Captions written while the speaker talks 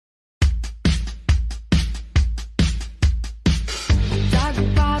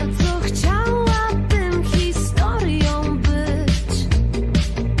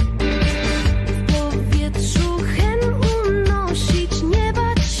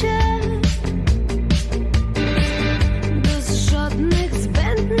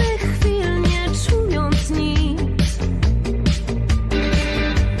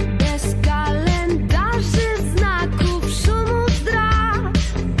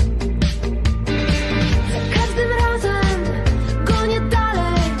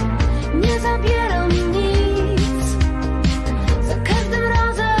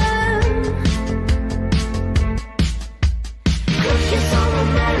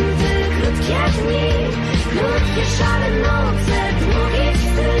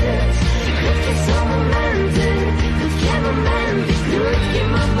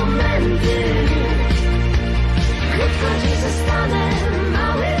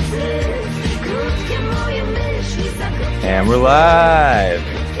And we're live.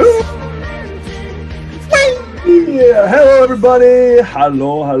 Yeah, hello everybody.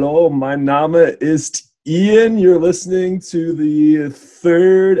 Hello. My Name ist Ian. You're listening to the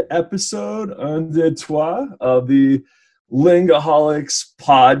third episode un deux trois of the Lingaholics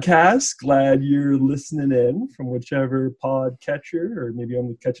podcast. Glad you're listening in from whichever podcatcher, or maybe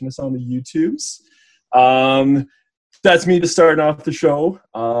only catching us on the YouTubes. That's me just starting off the show.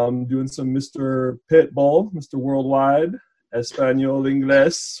 Doing some Mr. Pitbull, Mr. Worldwide, Espanol,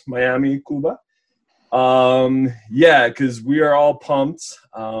 Ingles, Miami, Cuba. Because we are all pumped.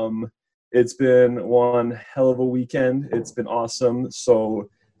 It's been one hell of a weekend. It's been awesome. So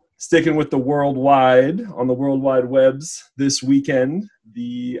sticking with the worldwide, on the World Wide Webs this weekend,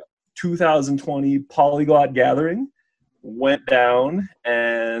 the 2020 Polyglot Gathering went down,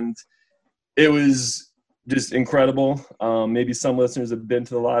 and it was just incredible. Maybe some listeners have been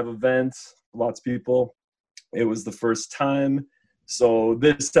to the live event. Lots of people. It was the first time. So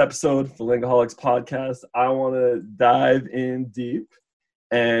this episode of the Lingaholics podcast, I want to dive in deep.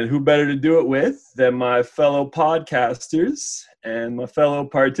 And who better to do it with than my fellow podcasters and my fellow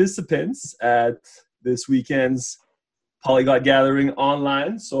participants at this weekend's Polyglot Gathering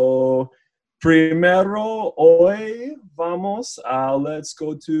online. So primero hoy vamos, let's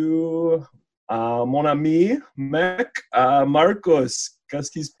go to mon ami, Marcos. Qu'est-ce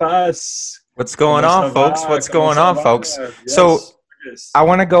qui se passe? What's going on, folks? So I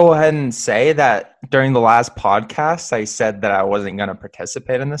want to go ahead and say that during the last podcast, I said that I wasn't going to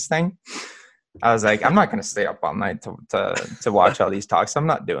participate in this thing. I was like, I'm not going to stay up all night to watch all these talks. I'm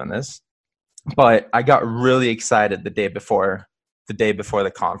not doing this. But I got really excited the day before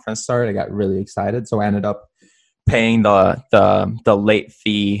the conference started. I got really excited. So I ended up paying the late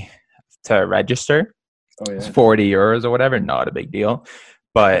fee to register. Oh, yeah. It's 40 euros or whatever. Not a big deal.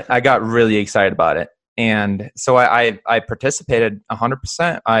 But I got really excited about it. And so I participated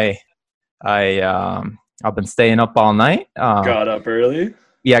 100%. I've been staying up all night. Got up early?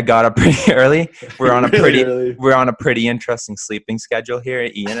 Yeah, got up pretty early. We're on a pretty interesting sleeping schedule here,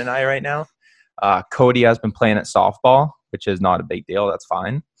 Ian and I, right now. Cody has been playing at softball, which is not a big deal. That's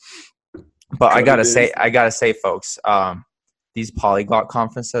fine. But I gotta say, folks, these polyglot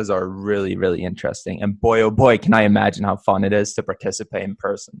conferences are really, really interesting. And boy, oh boy, can I imagine how fun it is to participate in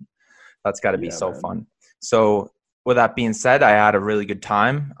person. That's got to be fun. So with that being said, I had a really good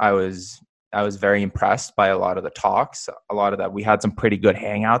time. I was very impressed by a lot of the talks. A lot of that, we had some pretty good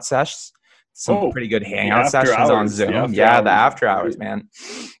hangout sessions. Pretty good hangout sessions on Zoom. The after hours, man.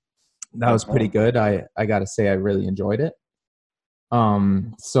 That was pretty good. I got to say, I really enjoyed it.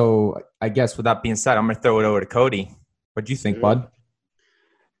 So I guess with that being said, I'm going to throw it over to Cody. What do you think, bud?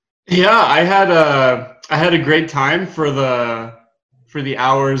 Yeah, I had a great time for the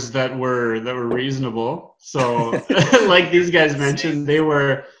hours that were reasonable. So like these guys mentioned, they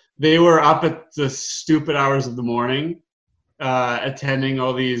were up at the stupid hours of the morning, attending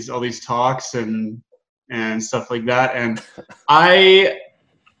all these talks and stuff like that. And I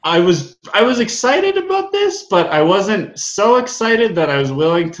was excited about this, but I wasn't so excited that I was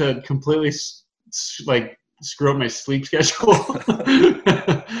willing to completely screw up my sleep schedule.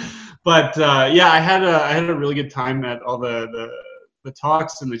 But I had a really good time at all the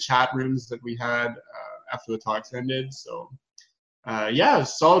talks and the chat rooms that we had after the talks ended. So it was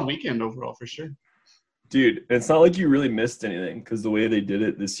a solid weekend overall for sure. Dude, it's not like you really missed anything, because the way they did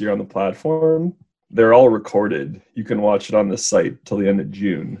it this year on the platform, they're all recorded. You can watch it on the site till the end of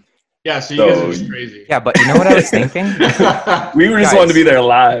June. Yeah, so you guys are just crazy. Yeah, but you know what I was thinking? We were just wanting to be there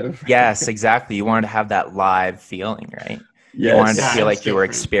live. Yes, exactly. You wanted to have that live feeling, right? Yes. You wanted to feel like you were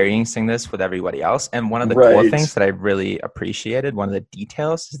experiencing this with everybody else. And one of the cool things that I really appreciated, one of the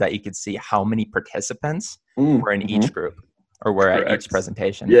details, is that you could see how many participants were in each group or were at each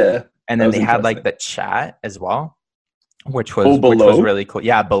presentation. Yeah. And then they had like the chat as well, which was really cool.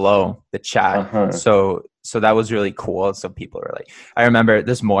 Yeah, below the chat. Uh-huh. So that was really cool. So people were like, I remember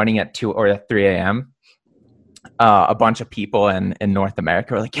this morning at 2 or 3 a.m., a bunch of people in North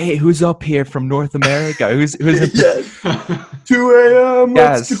America were like, "Hey, who's up here from North America? Who's 2 a.m.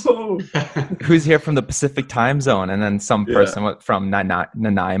 Let's go. Who's here from the Pacific time zone?" And then some person from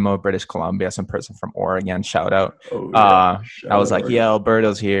Nanaimo, British Columbia, some person from Oregon. Shout out. I was like, "Yeah,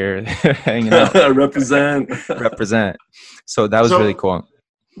 Alberto's here, hanging out." Represent. So that was really cool.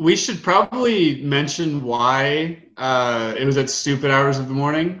 We should probably mention why it was at stupid hours of the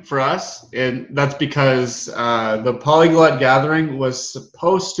morning for us. And that's because the Polyglot Gathering was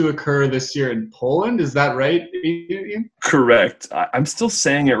supposed to occur this year in Poland. Is that right, Ian? Correct. I'm still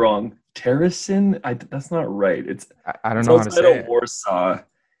saying it wrong. Terracin? That's not right. I don't know how to say it. Warsaw.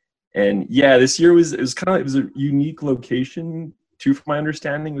 And yeah, this year it was a unique location too, from my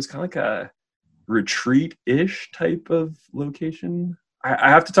understanding. It was kind of like a retreat-ish type of location. I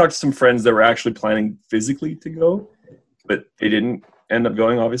have to talk to some friends that were actually planning physically to go, but they didn't end up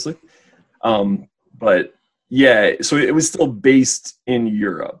going, obviously. But yeah, so it was still based in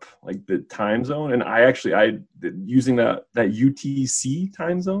Europe, like the time zone. And I using that UTC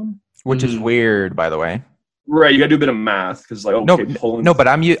time zone, which is weird, by the way. Right, you got to do a bit of math because, like, okay, Poland's no, but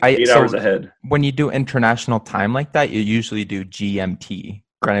 8 hours ahead. When you do international time like that, you usually do GMT,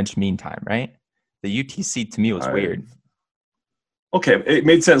 Greenwich Mean Time, right? The UTC to me was weird. Okay, it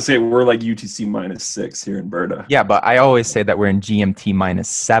made sense to say we're like UTC -6 here in Berta. Yeah, but I always say that we're in GMT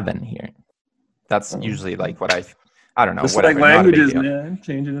 -7 here. That's usually like what I don't know. Just whatever, like languages, man,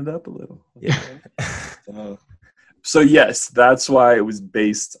 changing it up a little. Yeah. So yes, that's why it was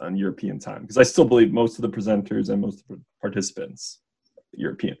based on European time, because I still believe most of the presenters and most of the participants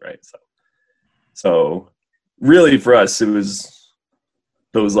European, right? So really for us, it was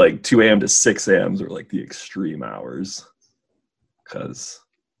those like 2 a.m. to 6 a.m. were like the extreme hours, because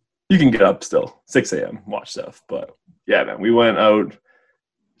you can get up still 6 a.m. watch stuff. But yeah, man, we went out.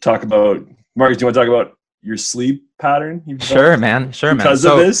 Talk about, Marcus, do you want to talk about your sleep pattern? Sure, man. Because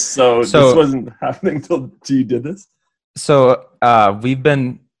of this. So this wasn't happening until you did this. So we've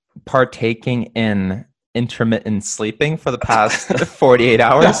been partaking in intermittent sleeping for the past 48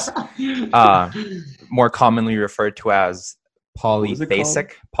 hours, more commonly referred to as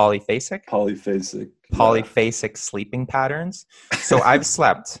polyphasic sleeping patterns. So I've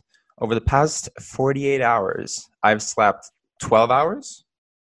slept over the past 48 hours. I've slept 12 hours.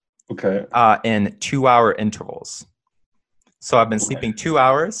 Okay. In 2-hour intervals. So I've been sleeping 2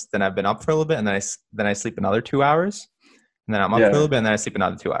 hours, then I've been up for a little bit, and then I sleep another 2 hours, and then I'm up for a little bit, and then I sleep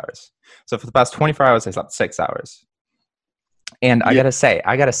another 2 hours. So for the past 24 hours, I slept 6 hours. And I gotta say,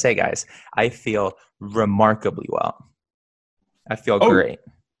 guys, I feel remarkably well. I feel great.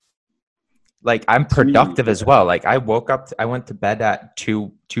 Like, I'm productive as well. Like, I went to bed at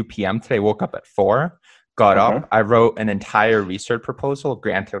 2 p.m. today, woke up at 4. Got up, I wrote an entire research proposal.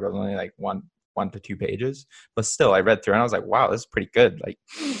 Granted, it was only like one to 2 pages, but still, I read through and I was like, wow, this is pretty good. Like,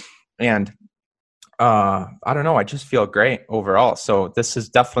 and I don't know, I just feel great overall. So this is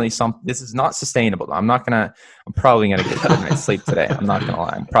definitely this is not sustainable. I'm probably gonna get a good night's sleep today. I'm not gonna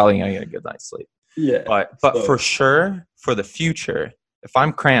lie, I'm probably gonna get a good night's sleep. Yeah. But for sure, for the future, if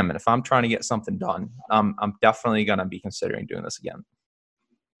I'm cramming, if I'm trying to get something done, I'm definitely gonna be considering doing this again,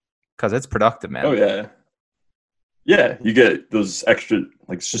 because it's productive, man. Oh yeah. Yeah, you get those extra,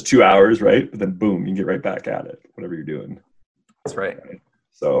 like, it's just 2 hours, right? But then boom, you can get right back at it, whatever you're doing. That's right.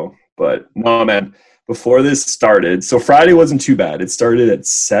 So, but no, man, before this started, so Friday wasn't too bad. It started at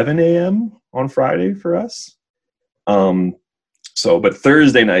 7 a.m. on Friday for us. But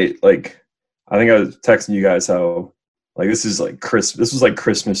Thursday night, like, I think I was texting you guys how, like, this was like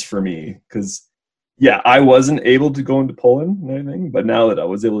Christmas for me, because yeah, I wasn't able to go into Poland and anything, but now that I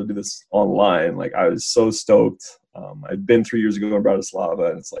was able to do this online, like, I was so stoked. I'd been 3 years ago in Bratislava,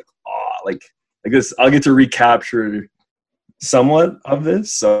 and it's like, like this, I'll get to recapture somewhat of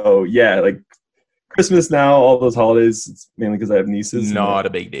this. So yeah, like Christmas now, all those holidays, it's mainly because I have nieces. Not a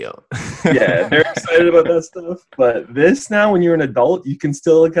big deal. Yeah, they're excited about that stuff. But this now, when you're an adult, you can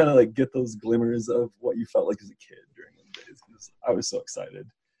still kind of like get those glimmers of what you felt like as a kid during those days. Because I was so excited.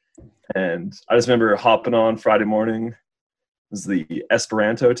 And I just remember hopping on Friday morning. It was the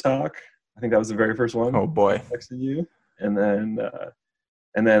Esperanto talk. I think that was the very first one. Oh boy! I texted you, and then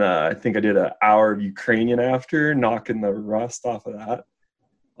I think I did an hour of Ukrainian after, knocking the rust off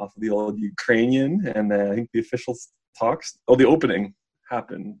of the old Ukrainian, and then I think the official talks. Oh, the opening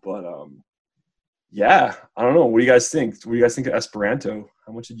happened, but yeah, I don't know. What do you guys think? What do you guys think of Esperanto?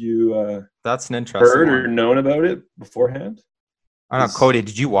 How much did you That's an interesting heard one. or known about it beforehand? I don't know, Cody,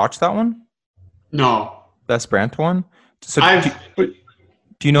 did you watch that one? No. The Esperanto one? So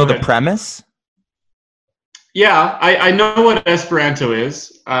do you know the premise? Yeah, I know what Esperanto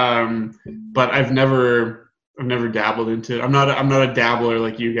is, but I've never dabbled into it. I'm not a dabbler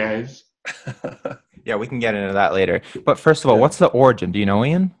like you guys. Yeah, we can get into that later. But first of all, what's the origin? Do you know,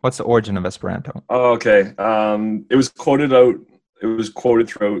 Ian? What's the origin of Esperanto? Oh, okay. It was quoted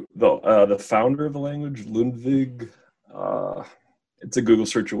throughout the founder of the language, Ludwig. It's a Google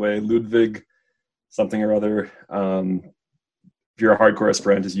search away, Ludwig something or other. If you're a hardcore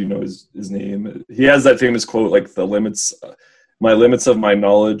Esperantist, you know his name. He has that famous quote, like, the limits, my limits of my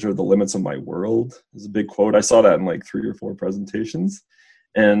knowledge are the limits of my world, is a big quote. I saw that in like 3 or 4 presentations.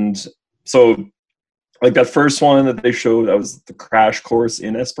 And so, like, that first one that they showed, that was the crash course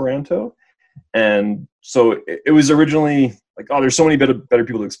in Esperanto. And so it was originally like, oh, there's so many better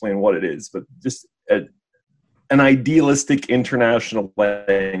people to explain what it is, but just an idealistic international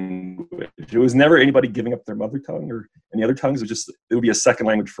language. It was never anybody giving up their mother tongue or any other tongues. It would be a second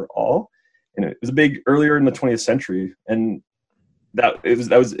language for all. And it was a big earlier in the 20th century. And that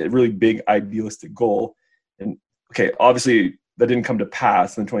was a really big idealistic goal. And okay, obviously that didn't come to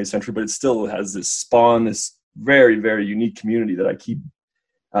pass in the 20th century, but it still has this very, very unique community that I keep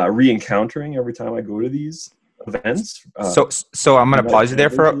re-encountering every time I go to these events. So I'm going to pause you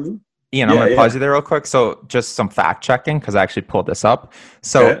there Ian, I'm going to pause you there real quick. So just some fact checking, because I actually pulled this up.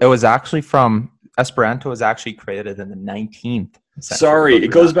 So it was actually Esperanto was actually created in the 19th century. Sorry, it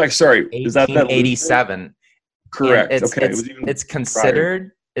goes back. Sorry, 1887. Correct. It's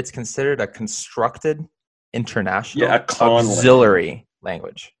considered a constructed international auxiliary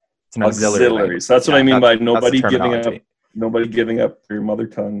language. It's an auxiliary language. So that's what I mean by nobody giving up their mother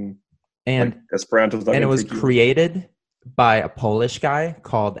tongue. And like Esperanto's not. And it was created by a Polish guy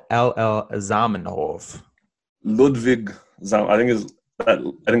called L.L. Zamenhof. Ludwig Zamenhof.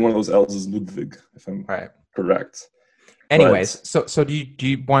 I think one of those L's is Ludwig, if I'm correct. Anyways, so do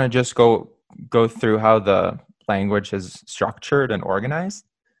you want to just go through how the language is structured and organized?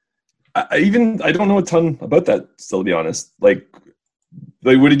 I don't know a ton about that still, to be honest. Like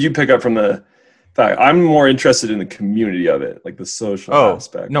what did you pick up from the fact? I'm more interested in the community of it, like the social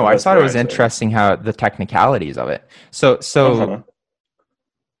aspect. No, I thought it was interesting how the technicalities of it. So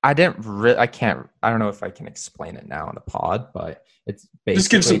I don't know if I can explain it now on the pod, but it's basically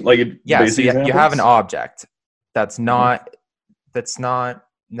just give some so you have an object that's not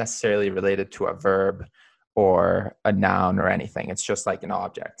necessarily related to a verb or a noun or anything. It's just like an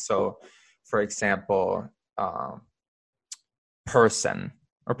object. So, for example, person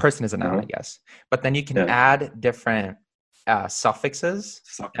is a noun, I guess. But then you can add different suffixes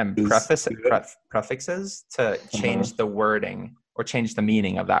and prefixes to change the wording or change the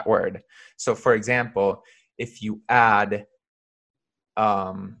meaning of that word. So, for example, if you add,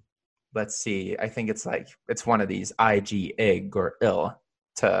 let's see, I think it's one of these ig, ig, or ill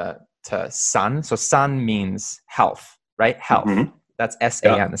to sun. So sun means health, right? Health. Mm-hmm. That's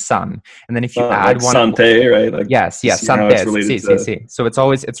S-A-N, sun. And then if you add like one, Sante, right? Like yes, Sante. So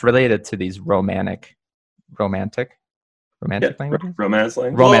it's related to these romantic languages.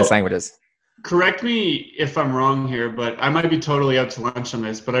 Romance languages. Correct me if I'm wrong here, but I might be totally out to lunch on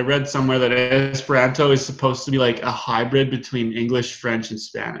this. But I read somewhere that Esperanto is supposed to be like a hybrid between English, French, and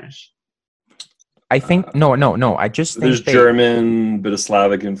Spanish. I think no. I just think there's German, bit of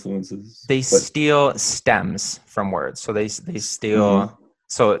Slavic influences. They steal stems from words, so they steal. Mm-hmm.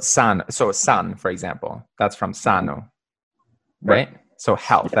 So san, for example, that's from sano, right? So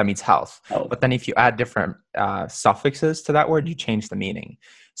health, that means health. But then if you add different suffixes to that word, you change the meaning.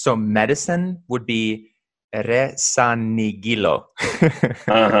 So medicine would be resanigilo.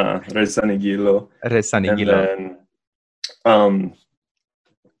 Resanigilo. Resanigilo. And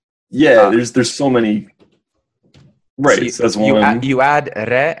then, there's so many. Right, so that's one. You add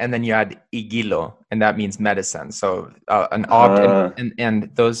re and then you add igilo, and that means medicine. So an object, and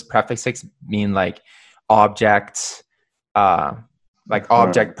those prefixes mean like object,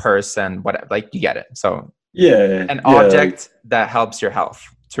 object, person, whatever. Like you get it. So an object that helps your health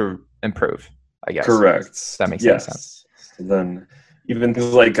to improve, I guess. Correct. That makes sense. Then even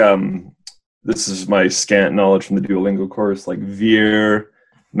things like this is my scant knowledge from the Duolingo course, like vir,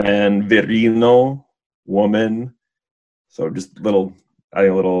 man, virino, woman. So just adding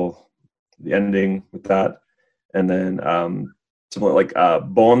a little the ending with that, and then something like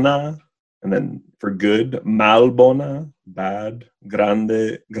bona, and then for good, malbona, bad,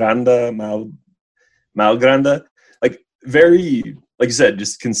 grande, granda, malgranda. Like very, like you said,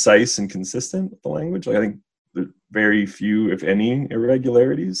 just concise and consistent with the language. Like I think there's very few, if any,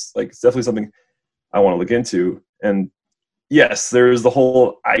 irregularities. Like it's definitely something I want to look into. And yes, there's the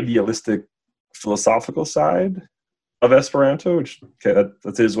whole idealistic philosophical side of Esperanto, which that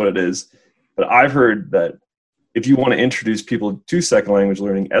is what it is. But I've heard that if you want to introduce people to second language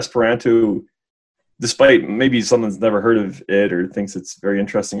learning, Esperanto, despite maybe someone's never heard of it or thinks it's very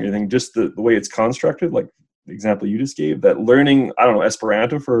interesting or anything, just the way it's constructed, like the example you just gave, that learning, I don't know,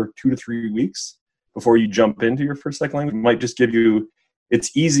 Esperanto for 2 to 3 weeks before you jump into your first second language might just give you,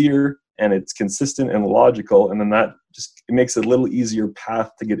 it's easier and it's consistent and logical, and then that just it makes it a little easier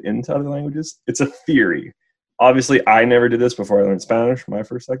path to get into other languages. It's a theory. Obviously, I never did this before I learned Spanish, my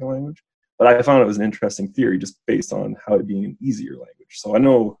first second language, but I found it was an interesting theory just based on how it being an easier language. So I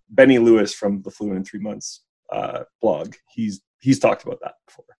know Benny Lewis from the Fluent in 3 Months blog, he's talked about that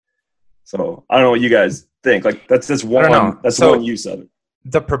before. So I don't know what you guys think. Like that's one use of it.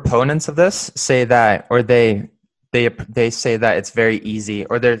 The proponents of this say that, or they they say that it's very easy,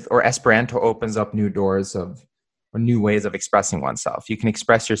 or Esperanto opens up new doors or new ways of expressing oneself. You can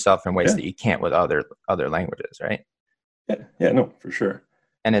express yourself in ways that you can't with other languages, right? Yeah, no, for sure.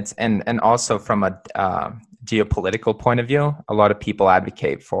 And it's and also from a geopolitical point of view, a lot of people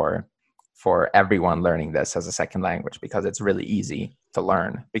advocate for everyone learning this as a second language because it's really easy to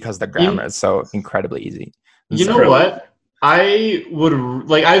learn because the grammar is so incredibly easy. You know what? I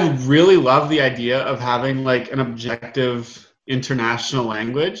really love the idea of having like an objective international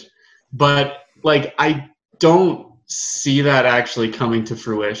language, but like I don't see that actually coming to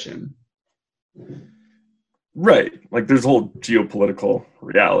fruition. Right. Like there's whole geopolitical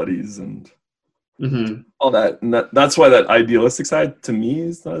realities and all that. And that's why that idealistic side to me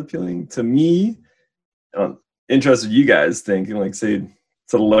is not appealing. To me, interested you guys thinking like, say,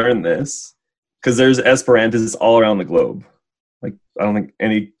 to learn this, because there's Esperantists all around the globe. Like I don't think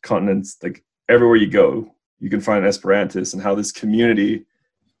any continents, like everywhere you go, you can find Esperantists, and how this community,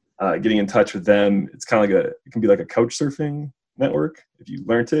 getting in touch with them, it's kind of like it can be like a couch surfing network. If you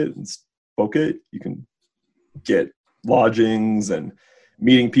learned it and spoke it, you can get lodgings and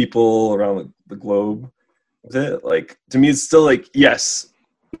meeting people around the globe with it. Like to me, it's still like, yes,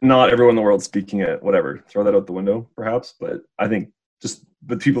 not everyone in the world speaking it, whatever, throw that out the window perhaps, but I think just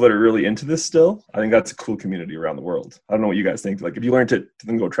the people that are really into this still, I think that's a cool community around the world. I don't know what you guys think. Like if you learned it,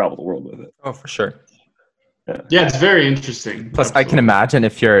 then go travel the world with it. Oh, for sure. Yeah, it's very interesting. Plus, absolutely. I can imagine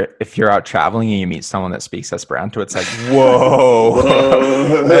if you're out traveling and you meet someone that speaks Esperanto, it's like, whoa,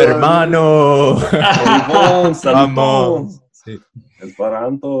 hermano,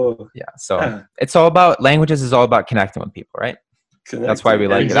 Esperanto. Yeah, so it's all about languages. Is all about connecting with people, right? That's why we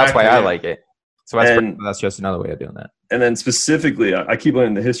like it. That's why I like it. So that's just another way of doing that. And then specifically, I keep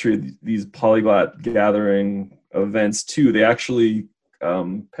learning the history of these polyglot gathering events too. They actually,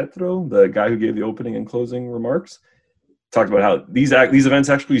 Petro, the guy who gave the opening and closing remarks, talked about how these events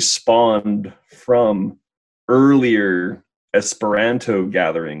actually spawned from earlier Esperanto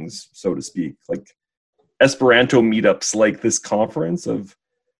gatherings, so to speak, like Esperanto meetups, like this conference of.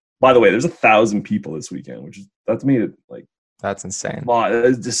 By the way, there's 1,000 people this weekend, which is that's made it like. That's insane. Wow,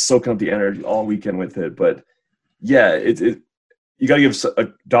 it's just soaking up the energy all weekend with it. But yeah, you got to give a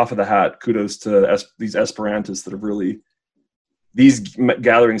doff of the hat. Kudos to these Esperantists that have really, these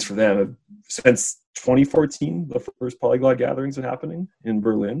gatherings for them have, since 2014, the first polyglot gatherings are happening in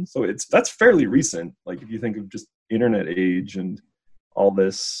Berlin. So that's fairly recent. Like if you think of just internet age and all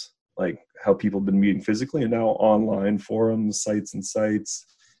this, like how people have been meeting physically and now online forums, sites.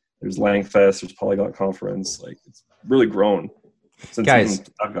 There's Langfest, there's Polyglot Conference. Like it's really grown since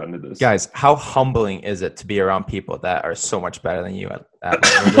I've gotten into this. Guys, how humbling is it to be around people that are so much better than you at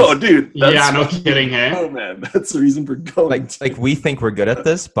oh, dude. Yeah, no kidding, hey? Oh, man. That's the reason for going. Like we think we're good at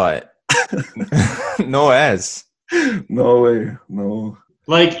this, but no es. No way. No.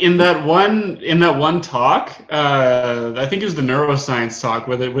 Like in that one talk, I think it was the neuroscience talk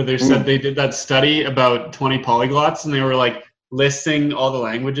where they said they did that study about 20 polyglots and they were like, listing all the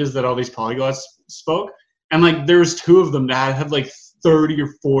languages that all these polyglots spoke, and like there was 2 of them that had like 30 or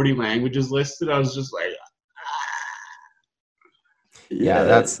 40 languages listed. I was just like, yeah,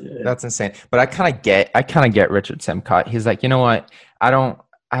 that's insane. But I kind of get Richard Simcott. He's like, you know what? I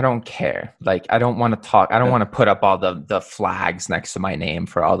don't care. Like I don't want to talk. I don't want to put up all the flags next to my name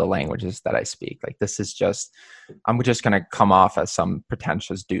for all the languages that I speak. Like this is just, I'm just gonna come off as some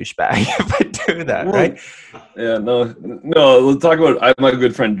pretentious douchebag if I do that, right? Yeah, no. We'll talk about. I have my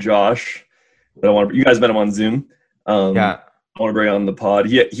good friend Josh. You guys met him on Zoom. Yeah, I want to bring on the pod.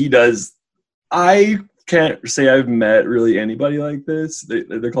 He does. I can't say I've met really anybody like this.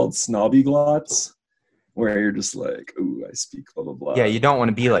 They're called snobby glots, where you're just like, ooh, I speak blah blah blah. Yeah, you don't want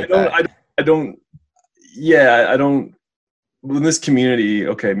to be like that. I don't. Yeah, I don't. In this community,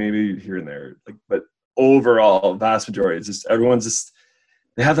 okay, maybe here and there, like, but overall, vast majority, it's just everyone's just.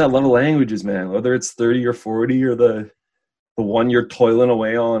 They have that love of languages, man. Whether it's 30 or 40 or the one you're toiling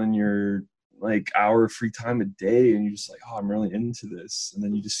away on in your like hour of free time a day, and you're just like, oh, I'm really into this. And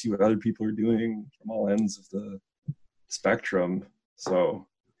then you just see what other people are doing from all ends of the spectrum. So,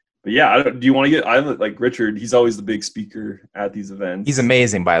 but yeah, do you want to get? I like Richard. He's always the big speaker at these events. He's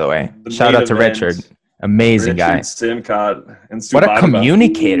amazing, by the way. Shout out to Richard. Amazing guy. Simcott and what a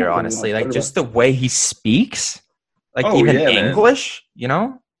communicator, honestly. Like just the way he speaks. Like even English, man. You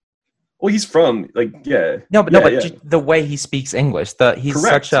know? Well, he's from but just the way he speaks English. He's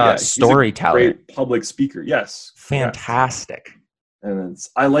correct. Such a storyteller. He's a great public speaker. Yes. Fantastic. And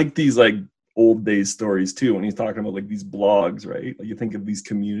I like these like old days stories too when he's talking about like these blogs, right? Like you think of these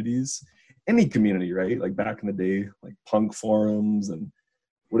communities, any community, right? Like back in the day, like punk forums and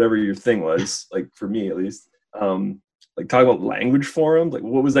whatever your thing was, like for me at least. like talking about language forums. Like,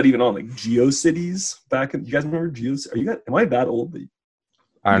 what was that even on? Like GeoCities back in, you guys remember GeoCities? Am I that old?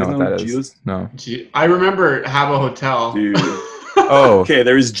 I don't know what that is. No. I remember Habbo Hotel. Dude. Oh, okay.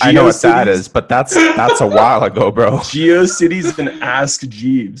 There is GeoCities. I know what that is, but that's a while ago, bro. GeoCities and Ask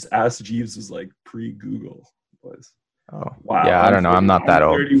Jeeves. Ask Jeeves was like pre-Google. Was. Oh, wow. Yeah, I don't know. I'm not that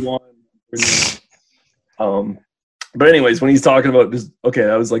old. 31. But anyways, when he's talking about this, okay,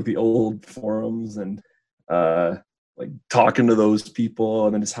 that was like the old forums and like talking to those people,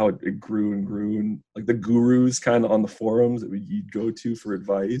 and then just how it grew and grew, and like the gurus kind of on the forums that you'd go to for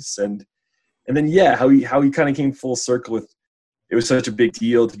advice, and then how he kind of came full circle with, it was such a big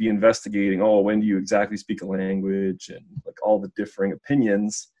deal to be investigating, oh, when do you exactly speak a language, and like all the differing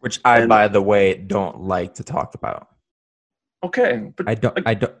opinions, which I, by the way, don't like to talk about. Okay, but I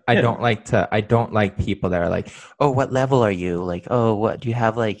don't like people that are like, oh, what level are you? Like, oh, what do you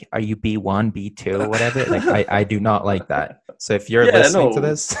have? Like, are you B1, B2, whatever? Like, I do not like that. So if you're listening to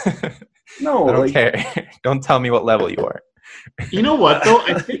this, no, I don't care. Don't tell me what level you are. You know what though?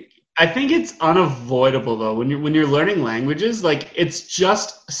 I think it's unavoidable though when you're learning languages. Like, it's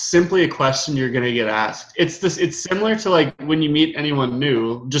just simply a question you're gonna get asked. It's similar to like when you meet anyone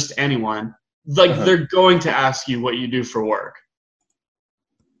new, just anyone. Like, they're going to ask you what you do for work.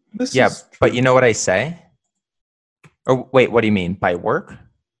 But you know what I say? Or wait, what do you mean by work?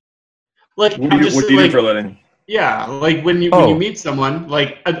 Like, what do you do for a living? Yeah, like when you meet someone,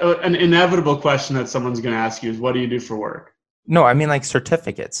 like an inevitable question that someone's going to ask you is, what do you do for work? No, I mean like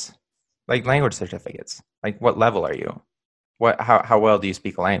certificates, like language certificates. Like, what level are you? How well do you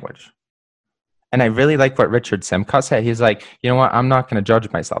speak a language? And I really like what Richard Simca said. He's like, you know what? I'm not going to judge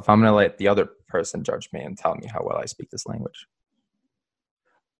myself. I'm going to let the other person judge me and tell me how well I speak this language.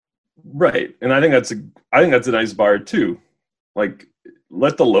 Right, and I think that's a nice bar too. Like,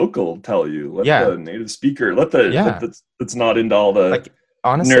 let the local tell you. Let the native speaker. Let that's not into all the like,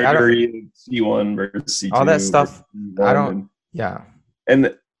 honestly, nerdery C1 versus C2. All that stuff. I don't. And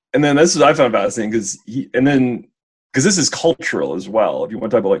then this is what I found fascinating because this is cultural as well. If you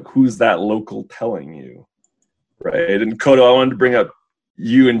want to talk about like who's that local telling you, right? And Kodo, I wanted to bring up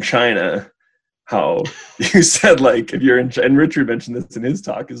you in China, how you said like if you're in China, and Richard mentioned this in his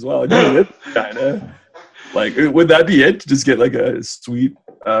talk as well. If you're in China, like would that be it? Just get like a sweet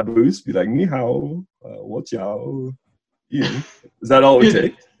boost, be like ni hao, wo jiao. Is that all it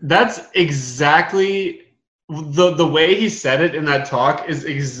takes? That's exactly the way he said it in that talk is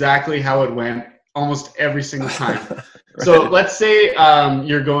exactly how it went. Almost every single time. Right. So let's say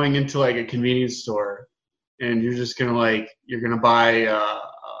you're going into like a convenience store and you're just gonna buy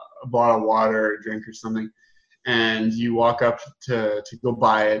a bottle of water or drink or something, and you walk up to go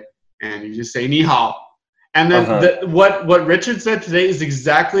buy it and you just say ni hao. And then what Richard said today is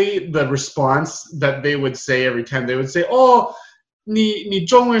exactly the response that they would say every time. They would say, oh, 你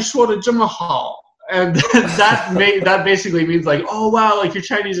中文说得这么好. And that basically means like, oh wow, like your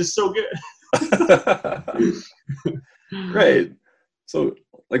Chinese is so good. Right, so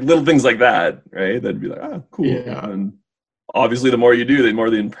like little things like that, right? That'd be like, oh, cool. Yeah. And obviously the more you do, the more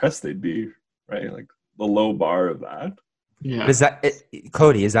impressed they'd be, right? Like the low bar of that. Yeah. Is that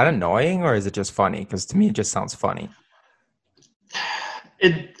Cody? Is that annoying or is it just funny? Because to me, it just sounds funny.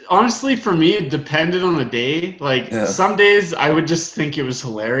 It honestly, for me, it depended on the day. Like some days I would just think it was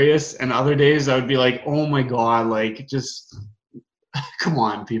hilarious, and other days I would be like, oh my god, like just. Come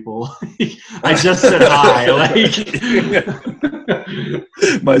on, people. I just said hi. Like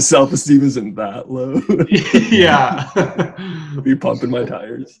my self-esteem isn't that low. Yeah. Be pumping my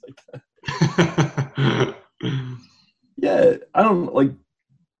tires. Yeah, I don't like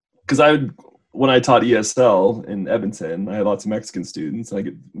because when I taught ESL in Edmonton, I had lots of Mexican students. And I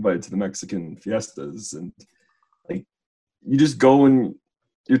get invited to the Mexican fiestas, and like you just go and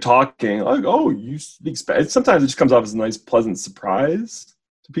you're talking like, oh, you speak Spanish. Sometimes it just comes off as a nice, pleasant surprise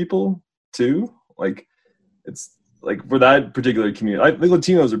to people too. Like it's like for that particular community, I think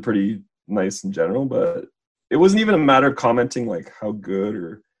Latinos are pretty nice in general, but it wasn't even a matter of commenting like how good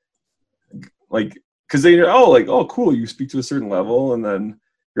or like because they oh cool, you speak to a certain level, and then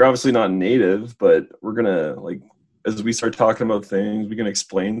you're obviously not native, but we're gonna like as we start talking about things, we can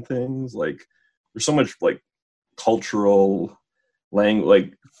explain things. Like there's so much like cultural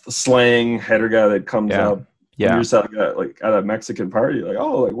like slang header guy that comes up. Yeah, you're just at a Mexican party, like,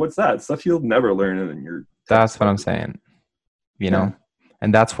 oh, like what's that stuff you'll never learn in your. That's what I'm saying. You know,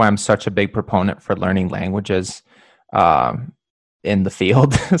 and that's why I'm such a big proponent for learning languages in the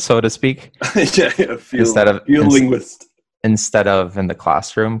field, so to speak. Field linguist instead of in the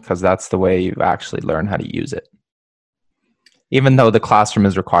classroom, because that's the way you actually learn how to use it. Even though the classroom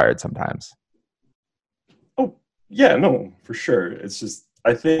is required sometimes. Oh, Yeah, no, for sure. It's just,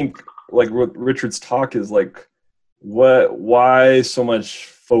 I think like what Richard's talk is like, why so much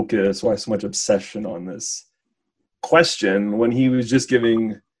focus, why so much obsession on this question when he was just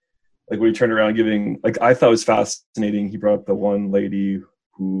giving, like when he turned around giving, like I thought it was fascinating. He brought up the one lady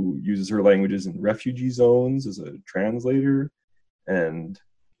who uses her languages in refugee zones as a translator, and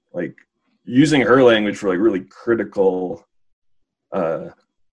like using her language for like really critical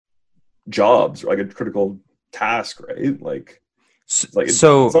jobs, or like a critical task, right? Like so it's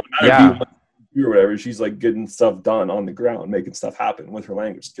not a matter yeah. of or whatever. She's like getting stuff done on the ground, making stuff happen with her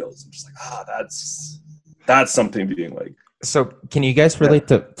language skills. I'm just like, that's something being like. So can you guys relate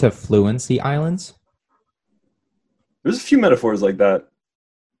to fluency islands? There's a few metaphors like that.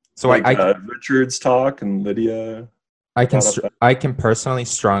 So like Richard's talk and Lydia. I can personally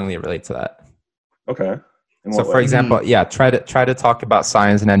strongly relate to that. Okay. So for example, try to talk about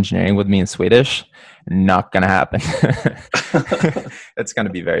science and engineering with me in Swedish. Not gonna happen. It's gonna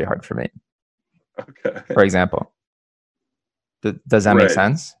be very hard for me. Okay. For example, does that make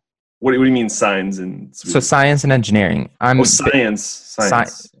sense? What do you mean science and Swedish? So science and engineering.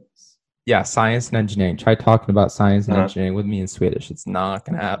 Science. Yeah, science and engineering. Try talking about science and engineering with me in Swedish. It's not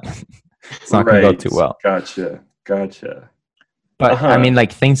gonna happen. It's not gonna go too well. Gotcha. But I mean,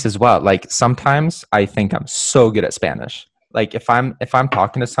 like things as well. Like sometimes I think I'm so good at Spanish. Like if I'm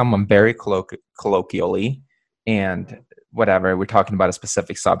talking to someone very colloquially and whatever, we're talking about a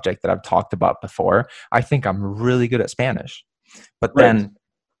specific subject that I've talked about before, I think I'm really good at Spanish. But then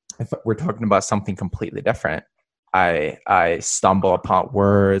if we're talking about something completely different, I stumble upon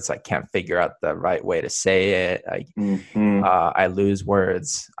words. I can't figure out the right way to say it. I lose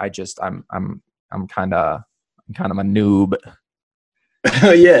words. I'm kind of a noob.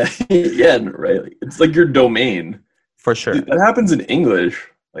 yeah, right. Like, it's like your domain. For sure. That happens in English.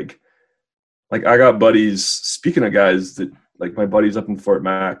 Like I got buddies, speaking of guys that, like my buddies up in Fort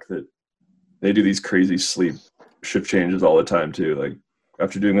Mac, that they do these crazy sleep shift changes all the time too. Like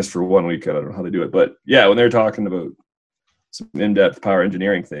after doing this for 1 week, I don't know how they do it. But yeah, when they're talking about some in-depth power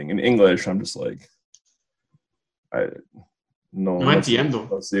engineering thing in English, I'm just like, no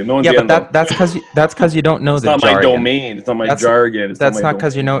entiendo. Yeah, but that's because you don't know the jargon. It's not my domain. It's not my jargon. That's not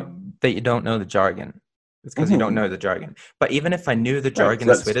because you know that you don't know the jargon. It's because you don't know the jargon. But even if I knew the jargon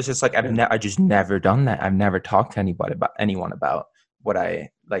in Swedish, it's like I just never done that. I've never talked to anyone about what I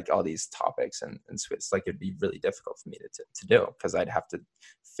like, all these topics in Swedish. Like it'd be really difficult for me to do because I'd have to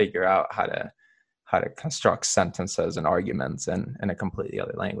figure out how to construct sentences and arguments in a completely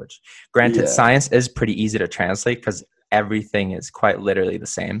other language. Granted, science is pretty easy to translate because everything is quite literally the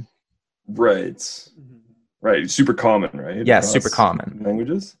same. Right. Super common, right? Yeah, super common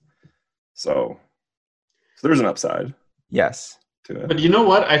languages. So there's an upside. Yes. But you know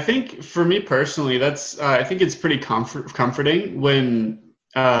what? I think for me personally, that's I think it's pretty comforting when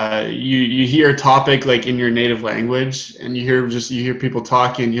you hear a topic like in your native language and you hear people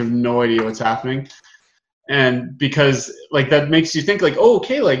talking, you have no idea what's happening. And because like that makes you think like, oh,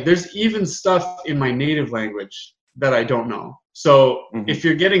 okay, like there's even stuff in my native language that I don't know. So if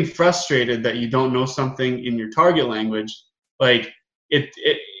you're getting frustrated that you don't know something in your target language, like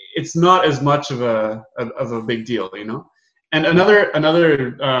it's not as much of a big deal, you know? And another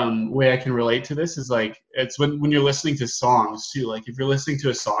way I can relate to this is like, it's when you're listening to songs too. Like if you're listening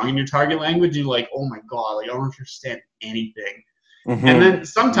to a song in your target language, you're like, oh my God, like I don't understand anything. And then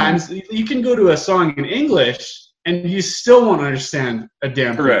sometimes you can go to a song in English and you still won't understand a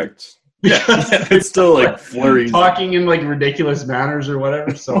damn thing. Correct. Yeah, it's still like flurries. Talking in like ridiculous manners or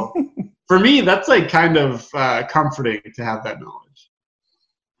whatever. So for me, that's like kind of comforting to have that knowledge.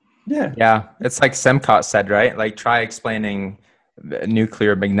 Yeah. It's like Semcott said, right? Like try explaining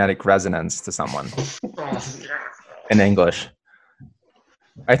nuclear magnetic resonance to someone in English.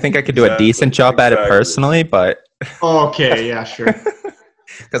 I think I could do a decent job at it personally, but okay, yeah, sure.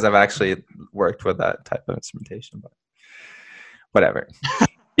 Because I've actually worked with that type of instrumentation, but whatever.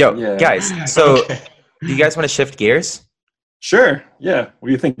 Yo, guys, so do you guys want to shift gears? Sure. Yeah. What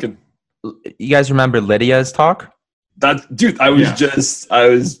are you thinking? You guys remember Lydia's talk? Dude,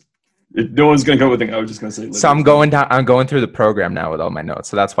 no one's gonna come with anything. I was just gonna say Lydia. So I'm going through the program now with all my notes.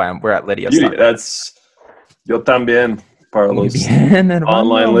 So that's why we're at Lydia's talk. That's yo también. Para los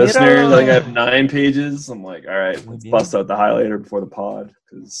online listeners, like I have 9 pages. I'm like, all right, let's bust out the highlighter before the pod.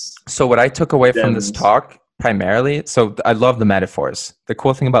 So what I took away from this talk primarily, so I love the metaphors. The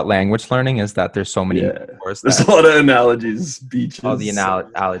cool thing about language learning is that there's so many metaphors. There's a lot of analogies, beaches. All the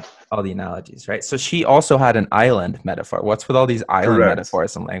analogies, right? So she also had an island metaphor. What's with all these island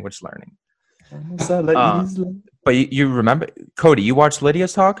metaphors in language learning? But you remember, Cody, you watched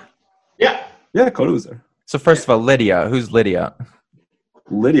Lydia's talk? Yeah. Yeah, Cody was there. So first of all, Lydia. Who's Lydia?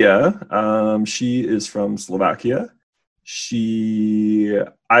 Lydia, she is from Slovakia.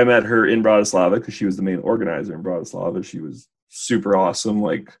 I met her in Bratislava because she was the main organizer in Bratislava. She was super awesome.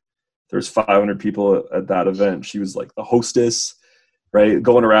 Like, there's 500 people at that event. She was like the hostess, right?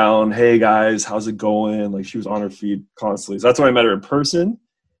 Going around, hey guys, how's it going? Like, she was on her feet constantly. So that's when I met her in person.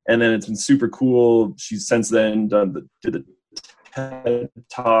 And then it's been super cool. She's since then did the TED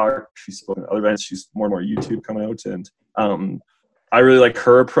Talk. She's spoken at other events. She's more and more YouTube coming out. And I really like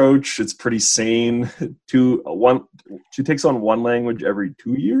her approach. It's pretty sane. She takes on one language every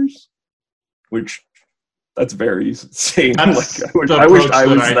 2 years, which that's very sane. That's I wish I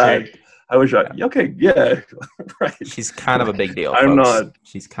was that. I wish I. Okay, yeah, right. She's kind of a big deal. I'm folks. not.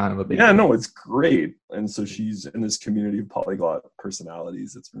 She's kind of a big. Yeah, deal. no, it's great. And so she's in this community of polyglot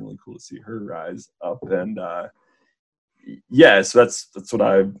personalities. It's been really cool to see her rise up. And yeah, so that's what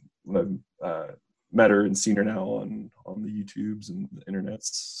I've met her and seen her now on the YouTubes and the internets.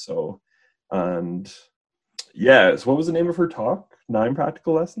 So, and yeah, so what was the name of her talk? 9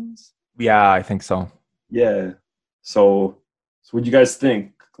 Practical Lessons? Yeah, I think so. Yeah. So what'd you guys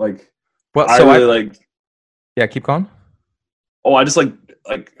think? Like, Well, I so really like. Yeah, keep going. Oh, I just like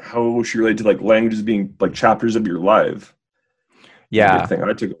how she related to like languages being like chapters of your life. Yeah. Big thing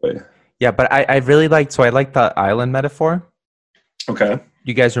I took away. Yeah, but I really liked. So I like the island metaphor. Okay.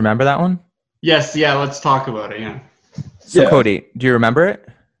 You guys remember that one? Yes, yeah, let's talk about it, yeah. So Yeah. Cody, do you remember it?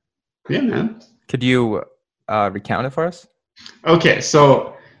 Yeah, man. Could you recount it for us? Okay,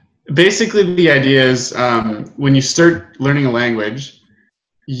 so basically the idea is when you start learning a language,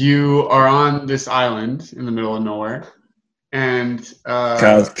 you are on this island in the middle of nowhere. And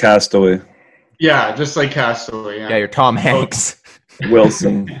Castaway. yeah, just like Castaway. Yeah, you're Tom Hanks.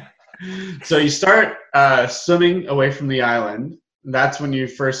 Wilson. So you start swimming away from the island. That's when you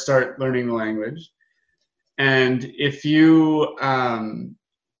first start learning the language. And if you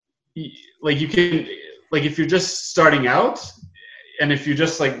if you're just starting out, and if you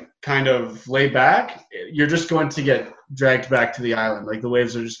just like kind of lay back, you're just going to get dragged back to the island. Like, the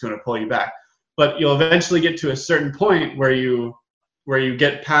waves are just going to pull you back. But you'll eventually get to a certain point where you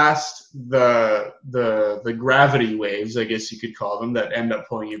get past the gravity waves, I guess you could call them, that end up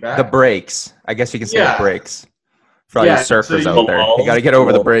pulling you back. The breaks. I guess you can say Yeah. the breaks. For all you surfers so out there, you got to get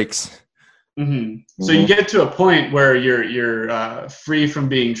over the breaks. Mm-hmm. So you get to a point where you're free from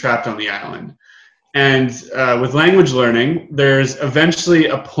being trapped on the island. And with language learning, there's eventually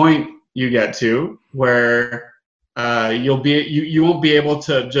a point you get to where you won't be able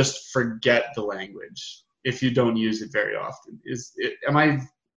to just forget the language if you don't use it very often.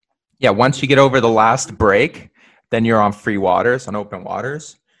 Yeah, once you get over the last break, then you're on free waters, on open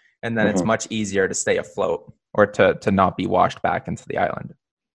waters, and then it's much easier to stay afloat or to not be washed back into the island.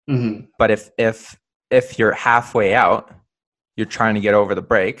 Mm-hmm. But if you're halfway out, you're trying to get over the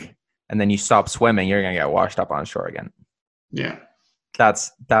break, and then you stop swimming, you're gonna get washed up on shore again. Yeah,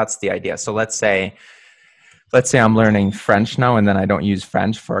 that's the idea. So let's say I'm learning French now, and then I don't use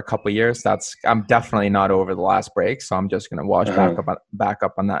French for a couple of years. I'm definitely not over the last break, so I'm just gonna wash back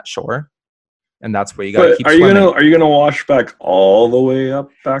up on that shore, and that's where you gotta keep swimming. Are you gonna wash back all the way up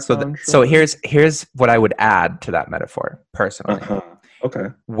back? So here's what I would add to that metaphor personally. Okay.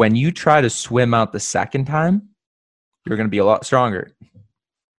 When you try to swim out the second time, you're gonna be a lot stronger.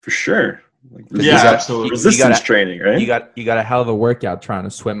 For sure. absolutely. Resistance training, right? You got a hell of a workout trying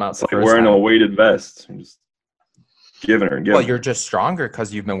to swim out. It's like wearing a weighted vest. I'm just giving her. Well, you're just stronger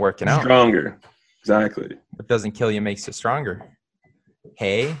because you've been working out. Stronger. Exactly. What doesn't kill you makes you stronger.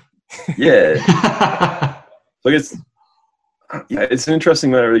 Hey. Yeah. Like it's an interesting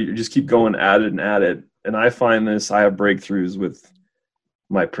matter. You just keep going at it. And I find I have breakthroughs with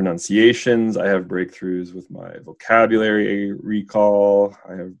my pronunciations. I have breakthroughs with my vocabulary recall.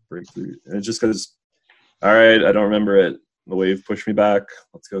 I have breakthroughs. And it's just because, all right, I don't remember it. The wave pushed me back.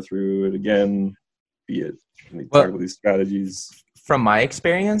 Let's go through it again. Be it. Talk about these strategies. From my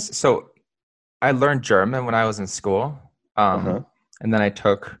experience, so I learned German when I was in school. And then I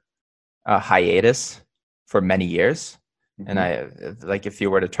took a hiatus for many years. And I, like, if you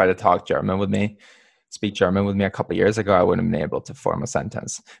were to try to speak German with me a couple of years ago, I wouldn't have been able to form a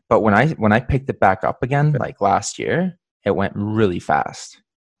sentence. But when I picked it back up again, like last year, it went really fast.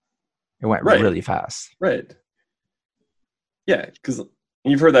 Really fast. Right. Yeah, because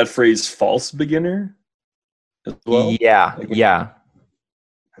you've heard that phrase "false beginner" as well. Yeah,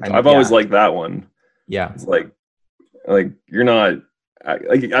 I've always liked that one. Yeah, it's like you're not. I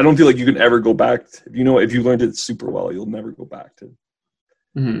don't feel like you can ever go back. If you learned it super well, you'll never go back to.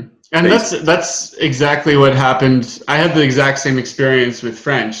 Mm-hmm. And that's exactly what happened. I had the exact same experience with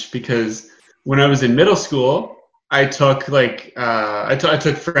French because when I was in middle school, I took I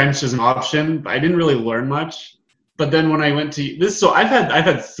took French as an option, but I didn't really learn much. But then when I went to this, so I've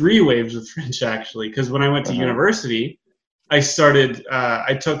had 3 waves with French actually, because when I went to university, I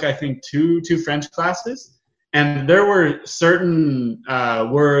took I think two French classes, and there were certain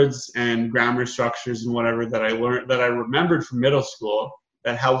words and grammar structures and whatever that I learned that I remembered from middle school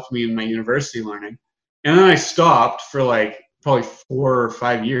that helped me in my university learning. And then I stopped for like probably 4 or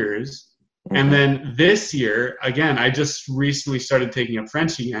 5 years. And then this year, again, I just recently started taking up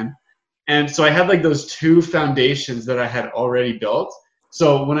French again. And so I had like those 2 foundations that I had already built.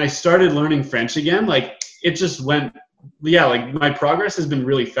 So when I started learning French again, like it just went, like my progress has been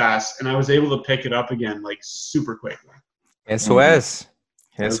really fast, and I was able to pick it up again like super quickly. Eso es.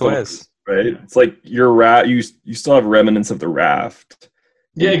 Right? It's like your raft, you still have remnants of the raft.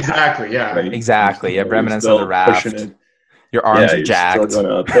 Yeah, exactly. Yeah. Right? Exactly. You have remnants of the raft. Your arms are jacked. Still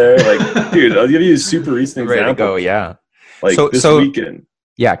going out there. Like, dude, I'll give you a super recent example. Ready to go, yeah. Like this weekend.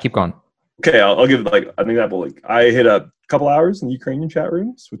 Yeah, keep going. Okay, I'll give like an example. Like I hit a couple hours in the Ukrainian chat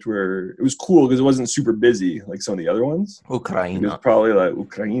rooms, it was cool because it wasn't super busy like some of the other ones. Ukraine. It was probably like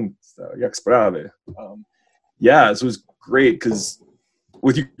Ukraine, jak sprawy. So it was great because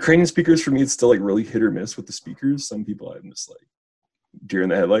with Ukrainian speakers, for me, it's still like really hit or miss with the speakers. Some people I'm just like deer in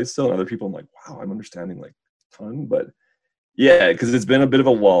the headlights still, and other people I'm like, wow, I'm understanding like a ton. But yeah, because it's been a bit of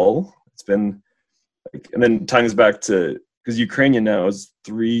a lull. It's been like, and then ties back to, because Ukrainian now is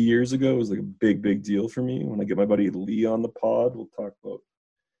 3 years ago. It was like a big deal for me. When I get my buddy Lee on the pod, we'll talk about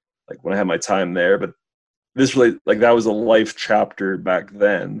like when I had my time there. But this really, like that was a life chapter back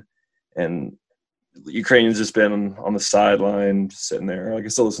then. And Ukrainian's just been on the sideline, just sitting there. Like I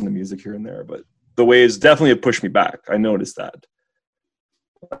still listen to music here and there, but the waves definitely have pushed me back. I noticed that.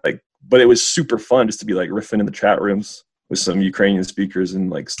 Like, but it was super fun just to be like riffing in the chat rooms with some Ukrainian speakers and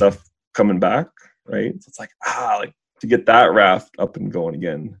like stuff coming back, right? So it's like, like to get that raft up and going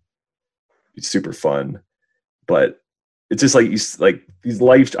again, it's super fun. But it's just like these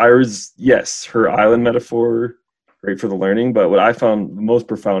life, yes, her island metaphor, great for the learning. But what I found most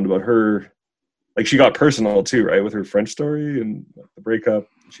profound about her, like she got personal too, right? With her French story and the breakup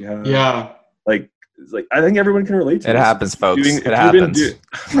she had. Yeah. Like I think everyone can relate to it. This. Happens, folks. It happens.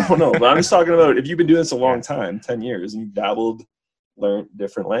 No, but I'm just talking about if you've been doing this a long time, 10 years, and you've dabbled, learned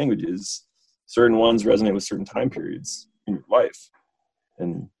different languages, certain ones resonate with certain time periods in your life.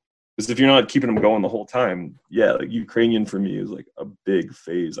 And because if you're not keeping them going the whole time, like Ukrainian for me is like a big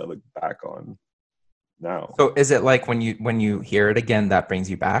phase I look back on now. So is it like when you hear it again, that brings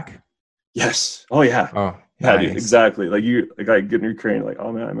you back? Yes. Oh yeah. Oh, yeah, nice. Dude, exactly. Like I get in Ukraine, like,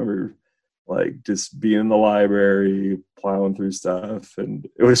 oh man, I remember like just being in the library, plowing through stuff, and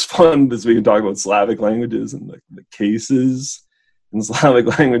it was fun because we can talk about Slavic languages and like the cases in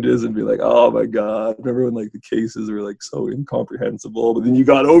Slavic languages and be like, oh my god, remember when like the cases were like so incomprehensible, but then you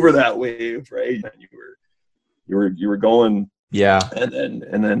got over that wave, right? And you were going, yeah, and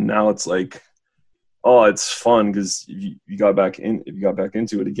then now it's like, oh, it's fun because if you got back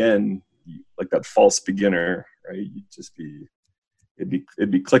into it again, like that false beginner, right? You'd just be. It'd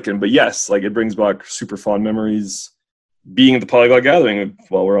be clicking. But yes, like it brings back super fond memories being at the Polyglot Gathering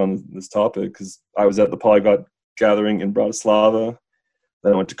while we're on this topic, because I was at the Polyglot Gathering in Bratislava,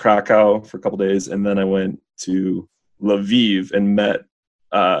 then I went to Krakow for a couple days, and then I went to Lviv and met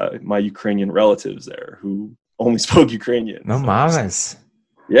my Ukrainian relatives there who only spoke Ukrainian. No mames.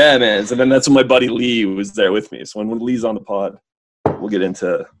 Yeah, man. So then that's when my buddy Lee was there with me. So when Lee's on the pod, we'll get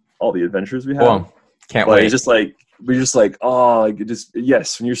into all the adventures we had. Well, can't wait. It's just like we're just like, oh, like it just,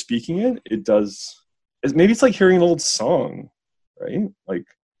 yes, when you're speaking it does. Maybe it's like hearing an old song, right? Like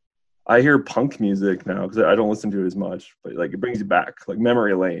I hear punk music now because I don't listen to it as much, but like it brings you back, like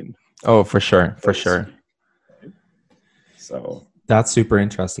memory lane. Oh, for sure. Right? So that's super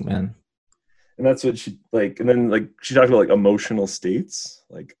interesting, man. And that's what she like, and then like she talked about like emotional states,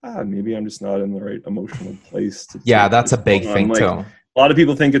 like maybe I'm just not in the right emotional place. That's a big thing like, too. A lot of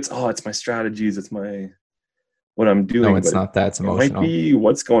people think it's my strategies, it's my what I'm doing. No, it's not that. It's emotional. It might be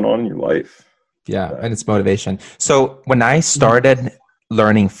what's going on in your life. Yeah, and it's motivation. So when I started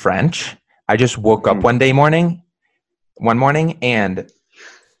learning French, I just woke up one morning, and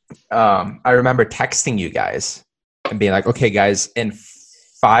I remember texting you guys and being like, okay, guys, in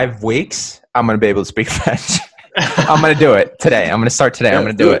 5 weeks, I'm going to be able to speak French. I'm going to do it today. I'm going to start today. I'm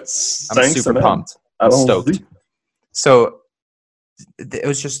going to do it. I'm super pumped. I'm stoked. So it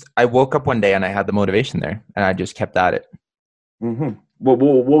was just, I woke up one day and I had the motivation there and I just kept at it. Mm-hmm. What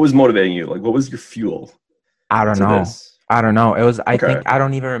was motivating you? Like, what was your fuel? I don't know. It was, I think, I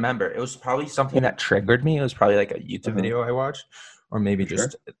don't even remember. It was probably something that triggered me. It was probably like a YouTube video I watched or maybe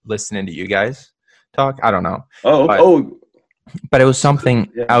just listening to you guys talk. I don't know. But it was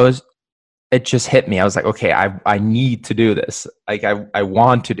something it just hit me. I was like, okay, I need to do this. Like I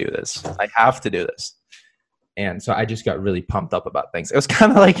want to do this. I have to do this. And so I just got really pumped up about things. It was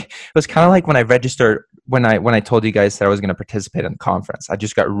kind of like when I registered, when I told you guys that I was going to participate in the conference. I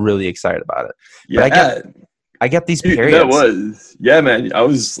just got really excited about it. Yeah. But I get these periods. That was, man. I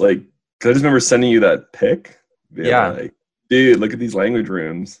was like, cause I just remember sending you that pic. Like, dude, look at these language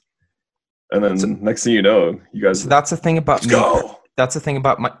rooms. And then next thing you know, you guys. So that's the thing about me. Go. That's the thing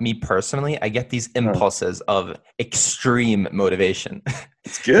about me personally. I get these impulses of extreme motivation.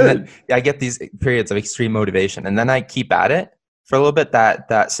 It's good. I get these periods of extreme motivation, and then I keep at it for a little bit.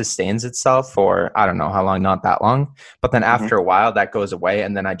 That sustains itself for I don't know how long, not that long. But then after a while, that goes away,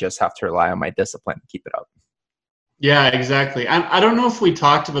 and then I just have to rely on my discipline to keep it up. Yeah, exactly. I don't know if we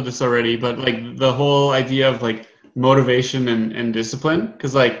talked about this already, but like the whole idea of like motivation and discipline,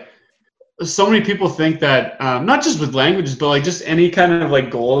 because like. So many people think that not just with languages, but like just any kind of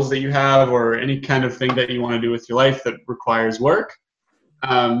like goals that you have or any kind of thing that you want to do with your life that requires work.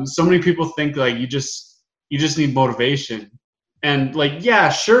 So many people think like you just need motivation, and like yeah,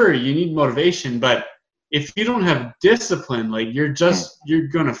 sure, you need motivation, but if you don't have discipline, like you're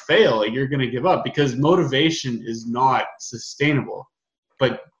gonna fail, like you're gonna give up, because motivation is not sustainable,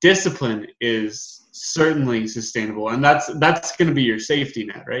 but discipline is certainly sustainable, and that's gonna be your safety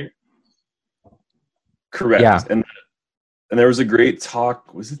net, right? Correct. Yeah. And there was a great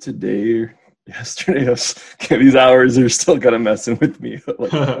talk. Was it today or yesterday? These hours are still kind of messing with me.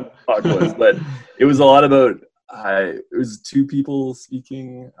 Like the talk was, but it was a lot about. It was two people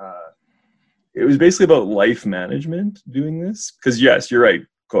speaking. It was basically about life management. Doing this because yes, you're right,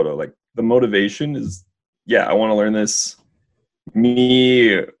 Kodo. Like the motivation is, I want to learn this.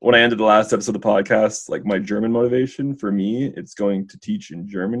 Me, when I ended the last episode of the podcast, like my German motivation for me, it's going to teach in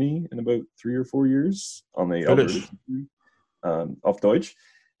Germany in about 3 or 4 years on the auf Deutsch.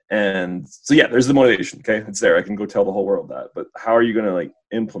 And so there's the motivation. Okay, it's there. I can go tell the whole world that. But how are you going to like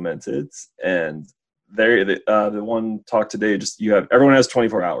implement it? And the one talk today, just everyone has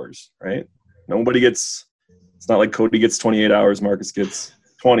 24 hours, right? Nobody gets. It's not like Cody gets 28 hours, Marcus gets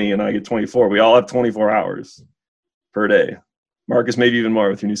 20, and I get 24. We all have 24 hours per day. Marcus, maybe even more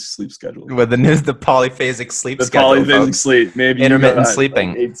with your new sleep schedule. With the polyphasic sleep schedule. The polyphasic sleep, maybe intermittent sleeping.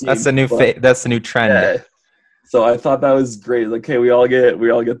 Like 18, that's the new trend. Yeah. So I thought that was great. Like, hey, we all get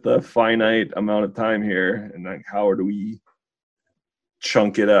the finite amount of time here, and like, how do we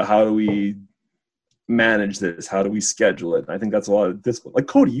chunk it out? How do we manage this? How do we schedule it? And I think that's a lot of discipline. Like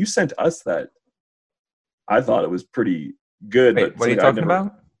Cody, you sent us that. I thought it was pretty good. Wait, what are you talking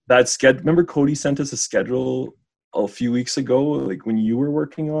about? That schedule. Remember, Cody sent us a schedule a few weeks ago, like when you were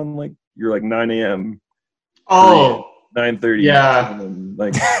working on like you're like 9 a.m. 9:30. Yeah.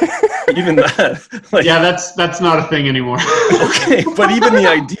 Like even that. Like, yeah, that's not a thing anymore. Okay, but even the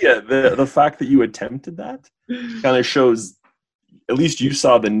idea, the fact that you attempted that kind of shows at least you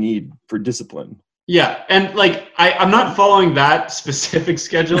saw the need for discipline. Yeah, and like I'm not following that specific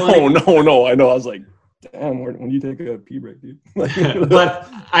schedule. No. I know. I was like, damn, when do you take a pee break, dude? But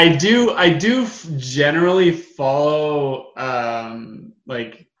I do generally follow a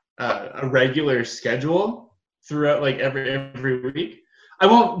regular schedule throughout like every week. I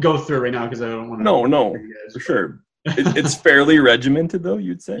won't go through it right now because I don't want to. No, for sure. It's fairly regimented, though.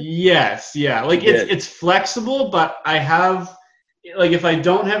 You'd say. Yes, yeah. Like it's flexible, but I have like if I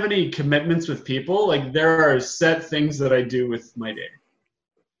don't have any commitments with people, like there are set things that I do with my day.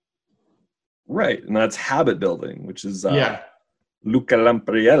 Right, and that's habit building, which is Luca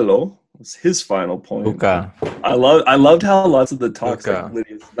Lampriello was his final point. Luca, I loved how lots of the talks like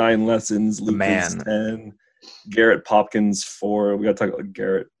Lydia's 9 lessons, Luca's 10, Garrett Popkins 4. We got to talk about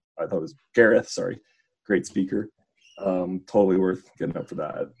Garrett. I thought it was Gareth. Sorry, great speaker. Totally worth getting up for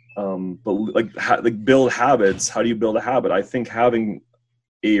that. But like build habits. How do you build a habit? I think having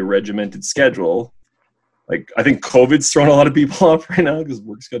a regimented schedule. Like I think COVID's thrown a lot of people off right now because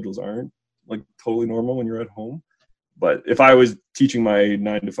work schedules aren't like totally normal when you're at home. But if I was teaching my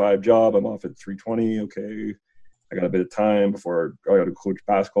 9-to-5 job, I'm off at 3:20. Okay, I got a bit of time before I got to coach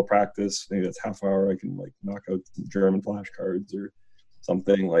basketball practice. Maybe that's half hour. I can like knock out some German flashcards or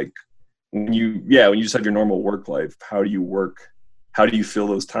something. Like when you just have your normal work life, how do you work? How do you fill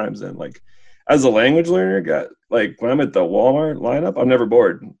those times in? Like as a language learner, like when I'm at the Walmart lineup, I'm never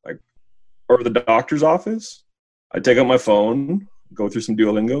bored. Like or the doctor's office, I take out my phone. Go through some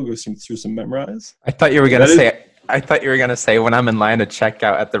Duolingo, through some Memrise. I thought you were gonna say when I'm in line to check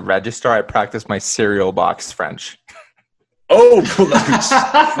out at the register, I practice my cereal box French. Oh, totally.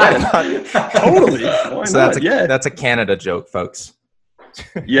 So that's a Canada joke, folks.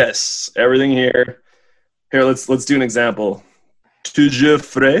 Yes, everything here. Here, let's do an example. Toujours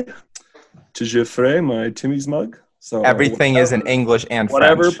frais, my Timmy's mug. So Everything is in English and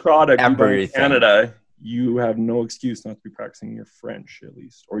whatever French. product you buy in Everything. Canada, you have no excuse not to be practicing your French at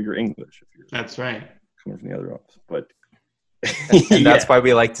least, or your English if you're That's right. coming from the other office. But And that's why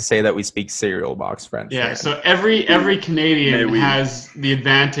we like to say that we speak cereal box French. Yeah, so every Canadian Maybe. has the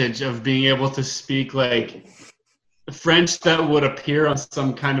advantage of being able to speak like French that would appear on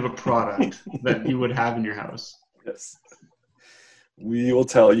some kind of a product that you would have in your house. yes, we will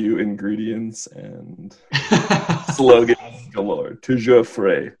tell you ingredients and slogans galore. Toujours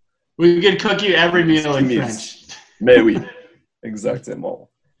frais. We could cook you every meal in Timmy's. French. Mais oui, exactement.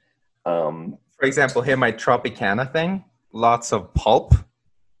 For example, here my Tropicana thing, lots of pulp.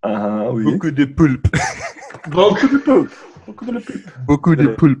 Oui. Beaucoup de pulpe. Beaucoup de pulpe. Beaucoup de pulpe. Beaucoup de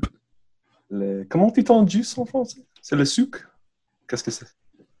pulpe. Comment tu t'en jus en français? C'est le sucre? Qu'est-ce que c'est?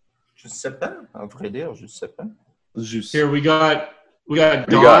 Je sais pas. À vrai dire, je sais pas. Jus. Here we got We Dawn.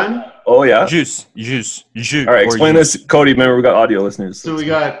 got- Oh, yeah. Jus. All right, explain this. Cody, remember, we got audio listeners. So we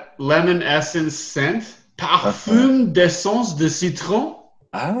got lemon essence scent, parfum d'essence de citron.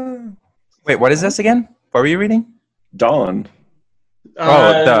 Wait, what is this again? What were you reading? Dawn.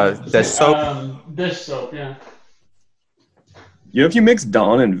 The soap. Dish soap, yeah. You know, if you mix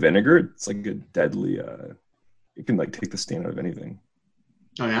Dawn and vinegar, it's like a deadly. You can like take the stain out of anything.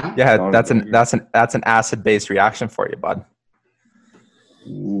 Oh yeah. Yeah, Dawn that's vinegar. an acid-based reaction for you, bud.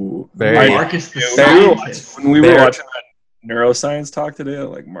 Ooh. Very- Marcus the Very- scientist. When we were Very- watching that neuroscience talk today,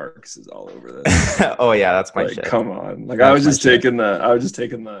 like Marcus is all over this. Oh yeah, that's my Like, shit. come on. Like That's I was my just shit. taking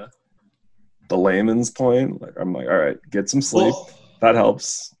the layman's point. Like I'm like, all right, get some sleep. Well, That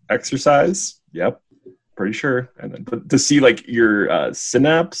helps. Exercise. Yep. Pretty sure. And then but to see like your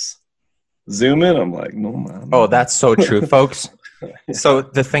synapse zoom in, I'm like, no man. Oh, that's so true, folks. So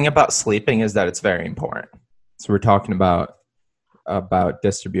the thing about sleeping is that it's very important. So we're talking about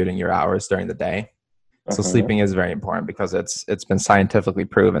distributing your hours during the day. So sleeping is very important because it's been scientifically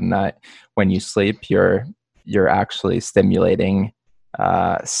proven that when you sleep, you're actually stimulating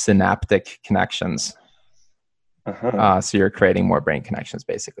synaptic connections. So you're creating more brain connections,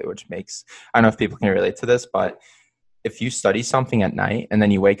 basically, which makes, I don't know if people can relate to this, but if you study something at night and then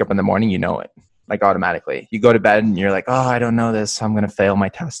you wake up in the morning, you know it, like automatically. You go to bed and you're like, oh, I don't know this, I'm going to fail my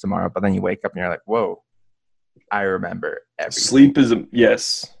test tomorrow. But then you wake up and you're like, whoa, I remember everything. Sleep is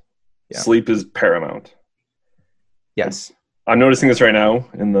yes. Yeah. Sleep is paramount. Yes. I'm noticing this right now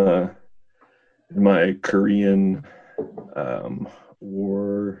in my Korean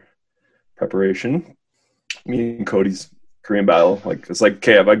war preparation. Me and Cody's Korean battle. Like it's like,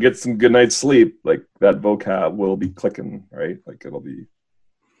 okay, if I get some good night's sleep, like that vocab will be clicking, right? Like it'll be.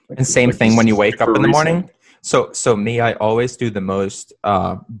 Like, And same like thing when you wake up super in the recent. morning. So me, I always do the most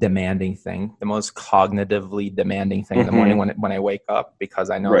demanding thing, the most cognitively demanding thing in the morning when I wake up, because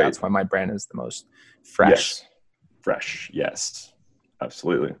I know Right. that's when my brain is the most fresh. Yes. Fresh, yes,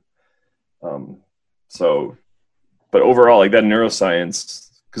 absolutely. So, but overall, like that neuroscience,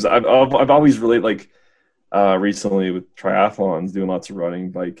 because I've always related, like recently with triathlons, doing lots of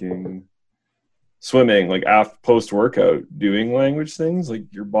running, biking, swimming, like post workout, doing language things, like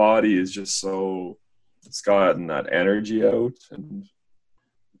your body is just so, it's gotten that energy out, and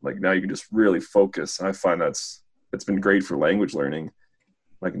like now you can just really focus. And I find it's been great for language learning.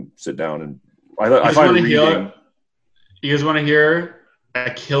 I can sit down and I find reading. You guys want to hear a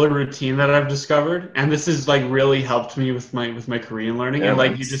killer routine that I've discovered? And this has like really helped me with my Korean learning. Yeah, and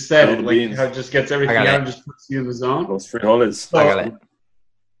like man. you just said, Spill the like beans. how it just gets everything I got out it. and just puts you in the zone. Those frijoles. I got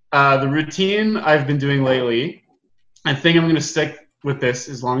it. The routine I've been doing lately, I think I'm going to stick with this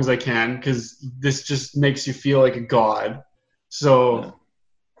as long as I can, because this just makes you feel like a god. So Yeah.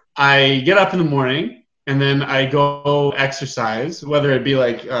 I get up in the morning and then I go exercise, whether it be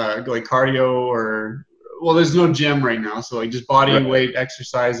like cardio or, well, there's no gym right now, so like just body Right. weight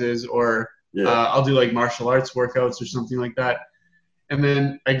exercises, or Yeah. I'll do like martial arts workouts or something like that. And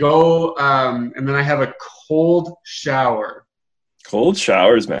then I go and then I have a cold shower. Cold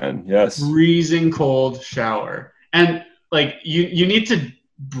showers, man. Yes. Freezing cold shower. And like you need to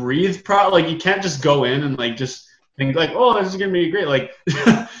breathe like you can't just go in and like just think like, oh, this is gonna be great. Like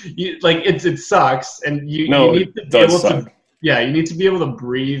it sucks, and you need to it be able does to suck. you need to be able to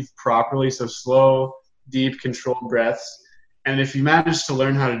breathe properly, so slow, deep, controlled breaths. And if you manage to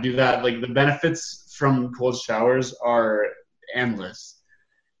learn how to do that, like the benefits from cold showers are endless.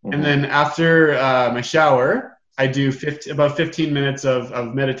 Mhm. And then after my shower, I do about 15 minutes of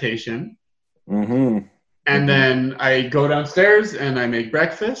meditation. Mhm. And Mhm. then I go downstairs and I make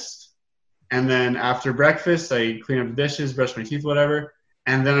breakfast. And then after breakfast, I clean up the dishes, brush my teeth, whatever.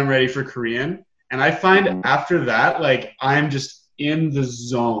 and then I'm ready for Korean. And I find after that, like I'm just in the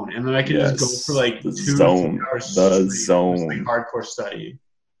zone, and then I can just go for like 2 hours the straight, zone, just, like hardcore study.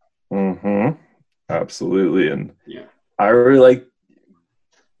 Absolutely. And yeah, I really like,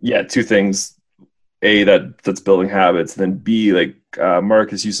 2 things. A, that's building habits. And then B, like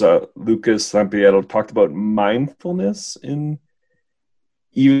Marcus, you saw Lucas Lampiero talked about mindfulness in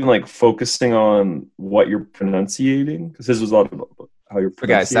even like focusing on what you're pronunciating, because this was a lot about how you're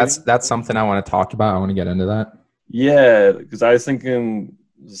pronunciating. Guys, that's something I want to talk about. I want to get into that. Yeah, because I was thinking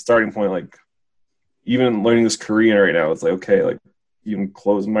the starting point, like even learning this Korean right now, it's like, okay, like even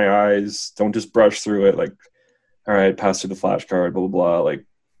close my eyes, don't just brush through it, like, all right, pass through the flashcard, blah, blah, blah,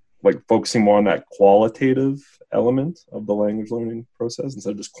 like focusing more on that qualitative element of the language learning process instead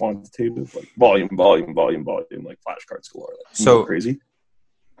of just quantitative, like volume, like flashcard score, like so crazy.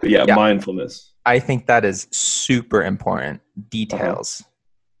 But yeah, mindfulness. I think that is super important. Details.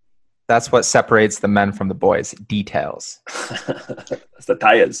 That's what separates the men from the boys. Details. It's the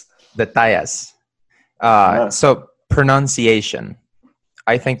detalles. Detalles. So pronunciation.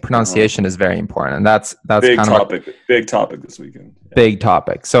 I think pronunciation is very important, and that's big kind topic. Big topic this weekend. Yeah. Big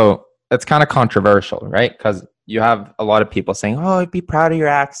topic. So it's kind of controversial, right? Because you have a lot of people saying, "Oh, be proud of your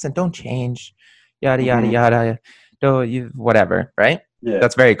accent. Don't change." Yada yada yada. Whatever, right? Yeah.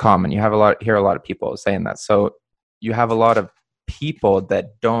 That's very common. You hear a lot of people saying that. So you have a lot of people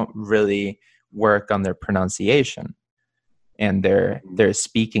that don't really work on their pronunciation and their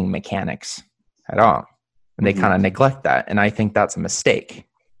speaking mechanics at all. And they kind of neglect that. And I think that's a mistake,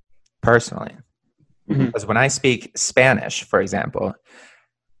 personally. Because when I speak Spanish, for example,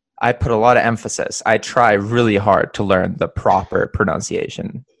 I put a lot of emphasis. I try really hard to learn the proper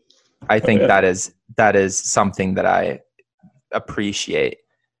pronunciation. I think that is something that I appreciate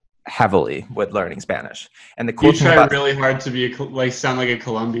heavily with learning Spanish. And the cool thing about really hard to be sound like a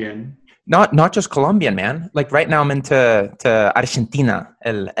Colombian. Not just Colombian, man. Like right now I'm into Argentina,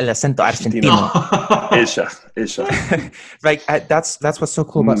 el acento argentino. Isha. Like that's what's so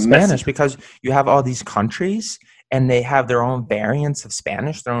cool about Spanish, because you have all these countries and they have their own variants of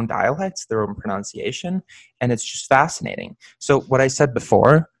Spanish, their own dialects, their own pronunciation, and it's just fascinating. So what I said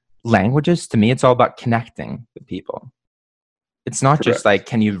before, languages, to me, it's all about connecting with people. It's not just like,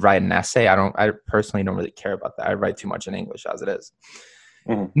 can you write an essay? I personally don't really care about that. I write too much in English as it is.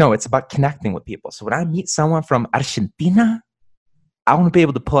 No, it's about connecting with people. So when I meet someone from Argentina, I want to be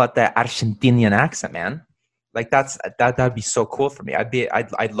able to pull out that Argentinian accent, man. Like that'd be so cool for me.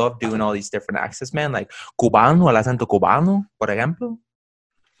 I'd love doing all these different accents, man. Like cubano, el acento cubano, por ejemplo.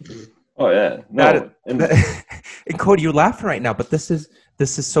 Oh yeah, no. And Cody, you're laughing right now, but this is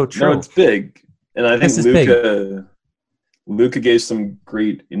so true. No, it's big, and I think Luca gave some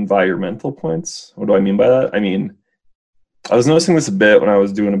great environmental points. What do I mean by that? I mean, I was noticing this a bit when I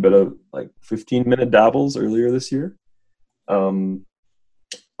was doing a bit of like 15-minute dabbles earlier this year.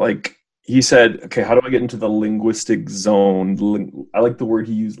 Like he said, okay, how do I get into the linguistic zone? I like the word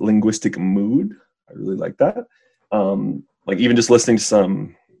he used, linguistic mood. I really like that. Like even just listening to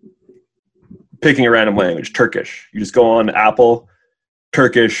picking a random language, Turkish. You just go on Apple,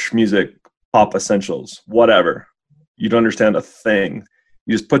 Turkish music, pop essentials, whatever. You don't understand a thing.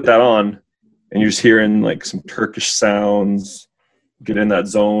 You just put that on and you're just hearing like some Turkish sounds, get in that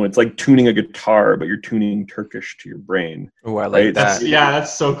zone. It's like tuning a guitar, but you're tuning Turkish to your brain. Oh, I like that.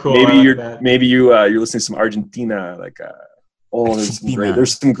 That's so cool. Maybe you're listening to some Argentina, like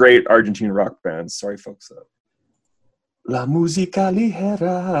there's some great Argentine rock bands. Sorry, folks. La música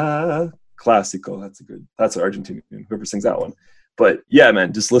ligera, clásico. That's Argentinian. Whoever sings that one. But yeah,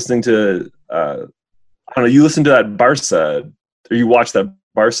 man, just listening to I don't know. You listen to that Barca, or you watch that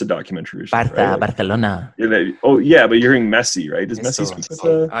Barca documentary. Barca, right? Barcelona. Oh yeah, but you're hearing Messi, right? Does Messi speak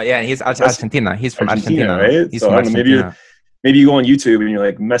with yeah, he's Argentina. He's from Argentina, right? He's from Argentina. Maybe you go on YouTube and you're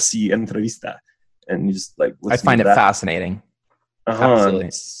like Messi entrevista, and you just like listen I find to it that. Fascinating.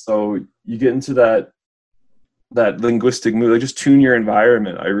 Absolutely. So you get into that linguistic mood, like just tune your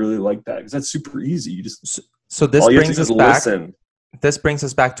environment. I really like that because that's super easy. You just so this brings us back. Listen. This brings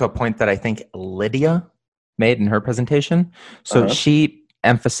us back to a point that I think Lydia made in her presentation. So she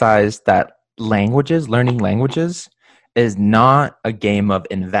emphasized that learning languages is not a game of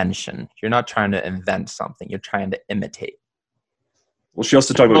invention. You're not trying to invent something. You're trying to imitate. Well, she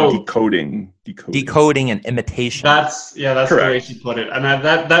also talked about decoding and imitation. That's the way she put it, and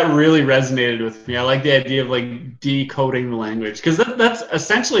that really resonated with me. I like the idea of like decoding the language, because that's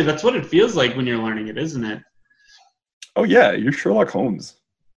essentially what it feels like when you're learning it, isn't it? Oh yeah, you're Sherlock Holmes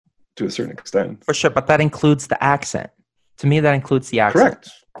to a certain extent. For sure, but that includes the accent. To me, that includes the accent.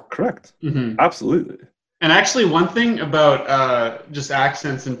 Correct. Mm-hmm. Absolutely. And actually, one thing about just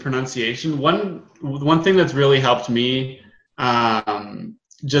accents and pronunciation, one thing that's really helped me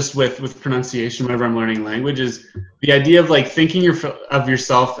just with pronunciation whenever I'm learning language is the idea of like thinking of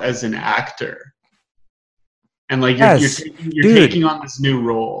yourself as an actor, and like you're taking on this new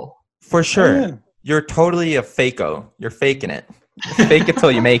role. For sure. Oh, yeah. You're totally a fako. You're faking it. Fake it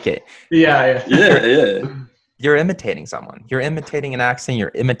till you make it. Yeah. You're imitating someone. You're imitating an accent.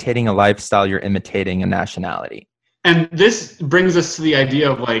 You're imitating a lifestyle. You're imitating a nationality. And this brings us to the idea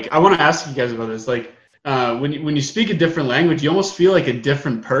of like, I want to ask you guys about this. Like, when you speak a different language, you almost feel like a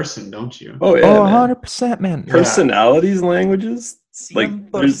different person, don't you? Oh yeah, 100%, man. Personalities, languages. Like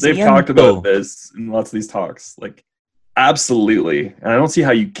they've talked about this in lots of these talks. Like, absolutely, and I don't see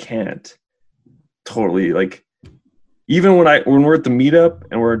how you can't. Totally, like, even when we're at the meetup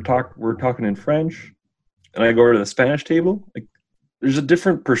and we're talking in French, and I go over to the Spanish table, like, there's a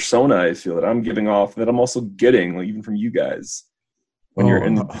different persona I feel that I'm giving off that I'm also getting, like, even from you guys when you're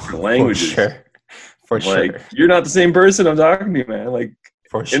in the languages. For sure. Like, you're not the same person I'm talking to, man. Like,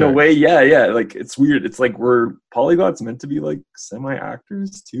 for sure. In a way, yeah. Like, it's weird. It's like we're polyglots meant to be like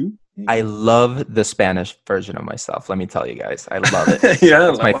semi-actors too. I love the Spanish version of myself. Let me tell you guys, I love it. Yeah,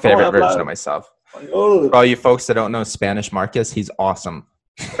 it's my favorite version of myself. For all you folks that don't know Spanish Marcus, he's awesome.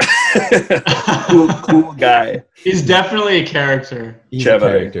 cool guy. He's definitely a character. He's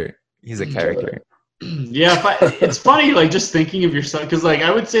a character. Yeah, it's funny, like, just thinking of yourself, because, like,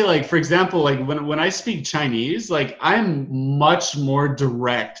 I would say, like, for example, like, when I speak Chinese, like, I'm much more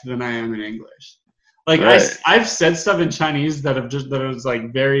direct than I am in English. Like, right. I've said stuff in Chinese that was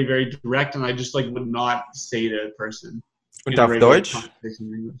like very, very direct, and I just like would not say to a person. Und auf Deutsch?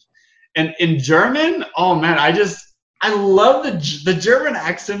 And in German, oh man, I love the German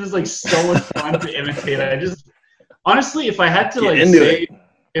accent is like so much fun to imitate. Honestly, if I had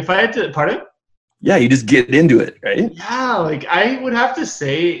to pardon? Yeah, you just get into it, right? Yeah, like I would have to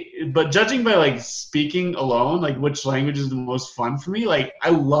say, but judging by like speaking alone, like which language is the most fun for me, like I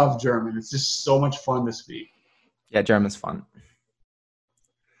love German. It's just so much fun to speak. Yeah, German's fun.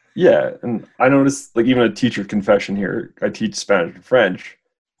 Yeah, and I noticed, like, even a teacher confession here, I teach Spanish and French.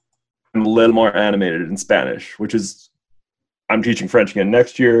 I'm a little more animated in Spanish, which is, I'm teaching French again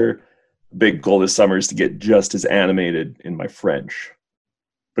next year. Big goal this summer is to get just as animated in my French.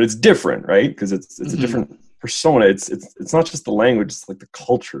 But it's different, right? Because it's a different persona. It's not just the language; it's like the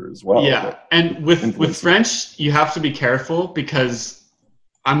culture as well. Yeah, and with French, you have to be careful because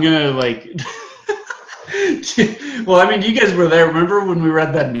I'm gonna like. Well, I mean, you guys were there. Remember when we were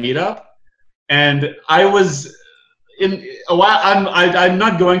at that meetup, and I was in a while. I'm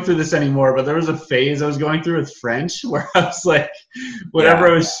not going through this anymore, but there was a phase I was going through with French where I was like, whenever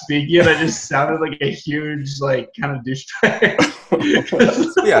I was speaking, I just sounded like a huge, like, kind of douchebag.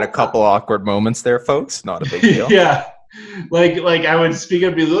 We had a couple awkward moments there, folks. Not a big deal. Yeah, like I would speak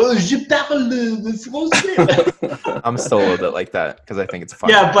up, be like, "Oh, je parle français." I'm still a little bit like that because I think it's fun.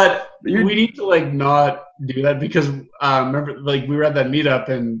 Yeah, but we need to like not do that because remember, like, we were at that meetup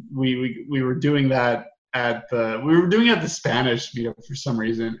and we were doing that at the Spanish meetup for some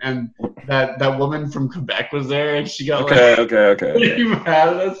reason, and that woman from Quebec was there, and she got pretty mad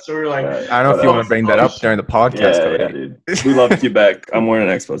at us. So we're like, I don't know if you want to bring that up during the podcast. Yeah, dude. We love Quebec. I'm wearing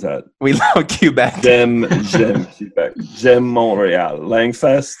an Expos hat. We love Quebec. J'aime Quebec. J'aime Montréal.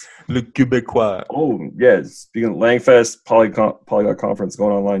 Langfest. Le Québécois. Oh yeah, speaking of Langfest, Polyglot Conference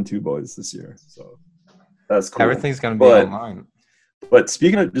going online too, boys, this year. So that's cool. Everything's gonna be online. But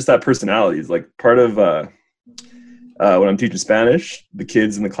speaking of just that personality, is like part of when I'm teaching Spanish, the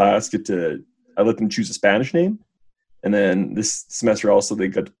kids in the class I let them choose a Spanish name. And then this semester also they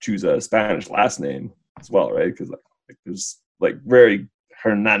got to choose a Spanish last name as well, right? Because like there's like very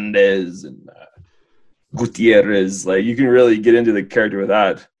Hernandez and Gutierrez. Like you can really get into the character with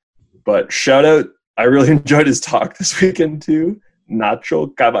that. But shout out, I really enjoyed his talk this weekend too.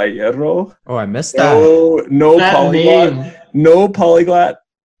 Nacho Caballero. Oh, I missed that. No polyglot. Name. No polyglot,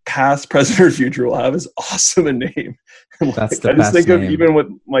 past, present, or future will have as awesome a name. That's the I just best think name. Of even with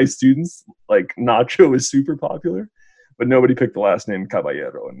my students, like Nacho is super popular, but nobody picked the last name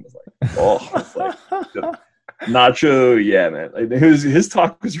Caballero, and was like, oh, Nacho, yeah, man. Like, his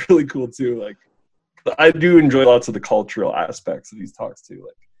talk was really cool too. Like, I do enjoy lots of the cultural aspects of these talks too.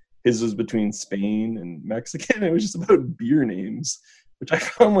 Like, his was between Spain and Mexican. It was just about beer names, which I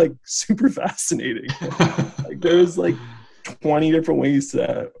found like super fascinating. Like, there was like 20 different ways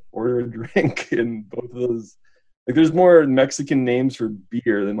to order a drink in both of those. Like, there's more Mexican names for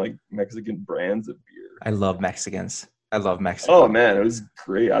beer than like Mexican brands of beer. I love Mexicans. I love Mexico. Oh man, it was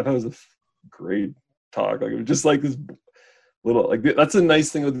great. I thought it was a great talk. Like, it was just like this little, like, that's a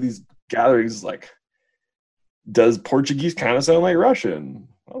nice thing with these gatherings. Like, does Portuguese kind of sound like Russian?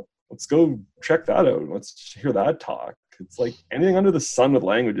 Well, let's go check that out. Let's hear that talk. It's like anything under the sun with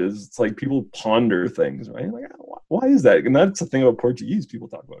languages. It's like people ponder things, right? Like, why is that? And that's the thing about Portuguese people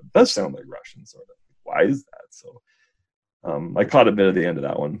talk about. It does sound like Russian, sort of. Why is that? So I caught a bit at the end of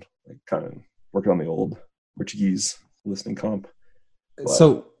that one, like kind of working on the old Portuguese listening comp. But,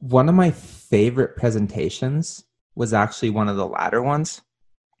 so one of my favorite presentations was actually one of the latter ones,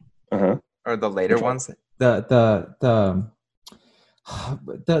 or the later ones. The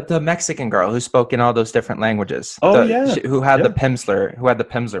Mexican girl who spoke in all those different languages. Who had the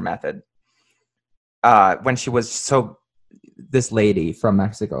Pimsleur method. When she was this lady from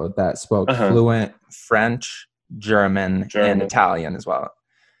Mexico that spoke fluent French, German, and Italian as well.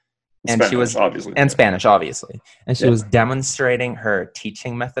 And Spanish, she was obviously. And she was demonstrating her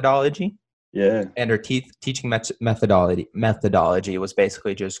teaching methodology. Yeah. And her teaching methodology was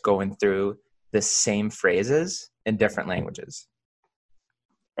basically just going through the same phrases in different languages.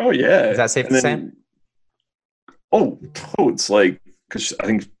 Oh yeah. Is that safe to say? Oh, totes. Like, because I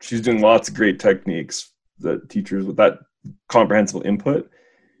think she's doing lots of great techniques that teachers with that comprehensive input,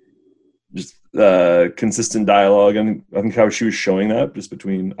 just consistent dialogue. And I think how she was showing that just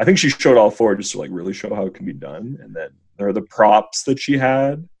between, I think she showed all four just to like really show how it can be done. And then there are the props that she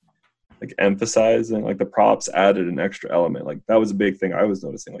had, like emphasizing, like the props added an extra element. Like that was a big thing I was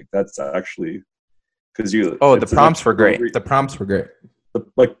noticing. Like that's actually because you. Oh, the prompts were great. The prompts were great.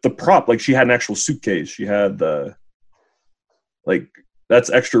 The prop, like she had an actual suitcase. She had the, like, that's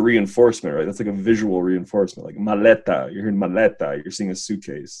extra reinforcement, right? That's like a visual reinforcement. Like maleta, you're hearing maleta, you're seeing a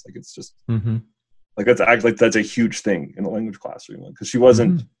suitcase. Like it's just like that's actually, like that's a huge thing in a language classroom. Because she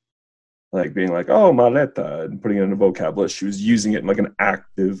wasn't like being like, oh, maleta, and putting it in a vocab list. She was using it in like an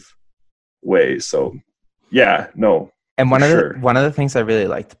active way. So yeah, no. And one of the things I really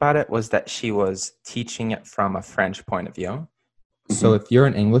liked about it was that she was teaching it from a French point of view. So if you're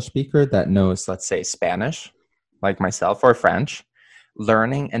an English speaker that knows, let's say, Spanish, like myself, or French,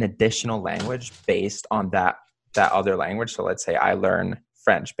 learning an additional language based on that other language. So let's say I learn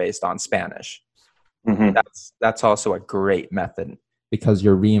French based on Spanish. That's also a great method because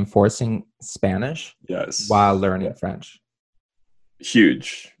you're reinforcing Spanish while learning French.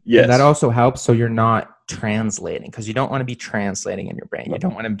 Huge. Yes. And that also helps so you're not translating, because you don't want to be translating in your brain. You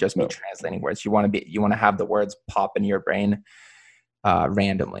don't want to just be translating words. You want to have the words pop in your brain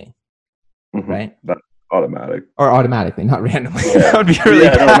randomly, right? That's automatic. Or automatically, not randomly. That would be really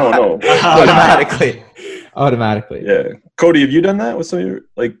bad. No. Automatically. Yeah. Cody, have you done that with some of your,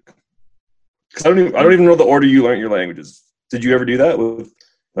 like, because I don't even know the order you learned your languages. Did you ever do that with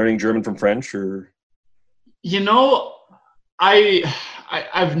learning German from French, or? You know,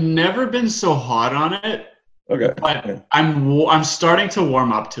 I've never been so hot on it. Okay. But I'm starting to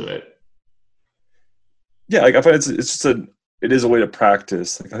warm up to it. Yeah, like I find it is a way to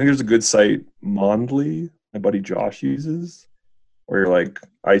practice. Like I think there's a good site, Mondly, my buddy Josh uses, where you're like,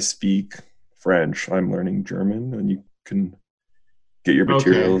 I speak French, I'm learning German, and you can get your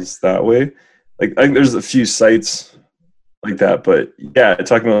materials that way. Like I think there's a few sites like that, but yeah,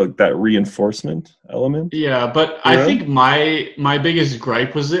 talking about like that reinforcement element. Yeah, but I think my biggest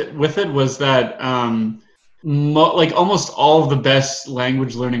gripe was that like almost all of the best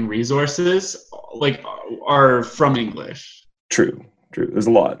language learning resources like are from English. True. There's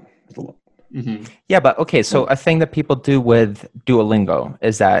a lot. Yeah, but okay, so a thing that people do with Duolingo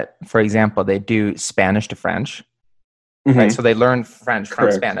is that, for example, they do Spanish to French, right? So they learn French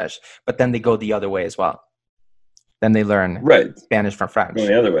from Spanish, but then they go the other way as well. Then they learn Spanish from French. Going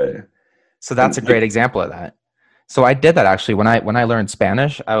the other way. So that's a great example of that. So I did that actually when I learned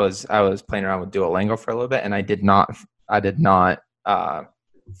Spanish. I was playing around with Duolingo for a little bit, and I did not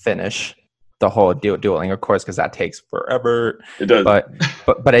finish the whole Duolingo course because that takes forever. It does.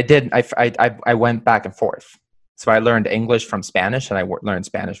 But I did. I went back and forth. So I learned English from Spanish, and I learned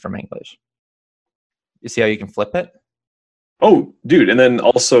Spanish from English. You see how you can flip it? Oh, dude! And then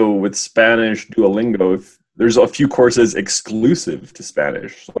also with Spanish Duolingo, if there's a few courses exclusive to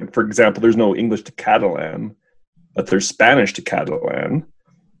Spanish. So like, for example, there's no English to Catalan, but there's Spanish to Catalan.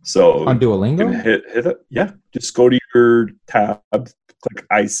 So on Duolingo, you can hit it. Yeah, just go to your tab, click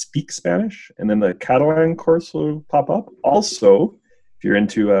I speak Spanish, and then the Catalan course will pop up. Also, if you're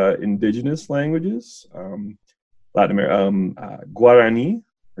into indigenous languages, Latin America, Guarani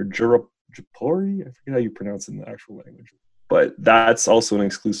or Jurapuri, I forget how you pronounce it in the actual language, but that's also an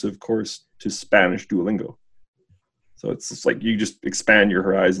exclusive course to Spanish Duolingo. So it's just like you just expand your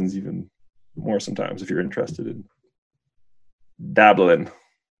horizons even more sometimes if you're interested in dabbling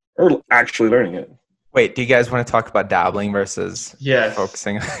or actually learning it. Wait, do you guys want to talk about dabbling versus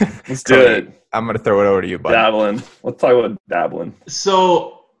focusing? Let's do it. I'm going to throw it over to you, bud. Dabbling. Let's talk about dabbling.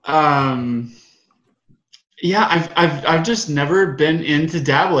 So, yeah, I've just never been into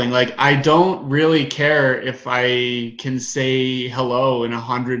dabbling. Like, I don't really care if I can say hello in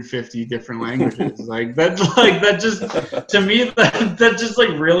 150 different languages. that just, to me, that just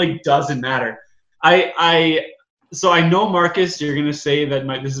like really doesn't matter. So I know, Marcus, you're gonna say that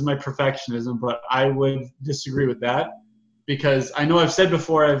this is my perfectionism, but I would disagree with that, because I know I've said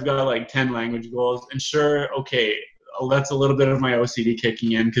before I've got like 10 language goals, and sure, okay, that's a little bit of my OCD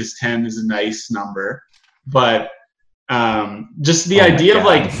kicking in because 10 is a nice number. But just the idea of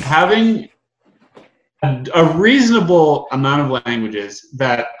like having a reasonable amount of languages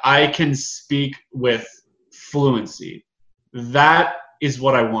that I can speak with fluency, that is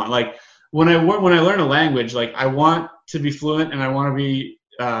what I want. Like when I learn a language, like I want to be fluent, and I want to be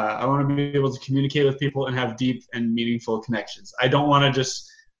able to communicate with people and have deep and meaningful connections. I don't want to just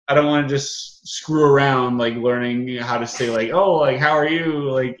screw around, like learning how to say like, oh, like how are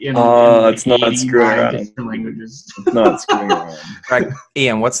you, like in it's not screwing around. Different languages. It's not screwing around. Right.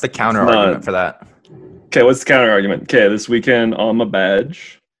 Ian, what's the counter argument for that? Okay, what's the counter argument? Okay, this weekend on my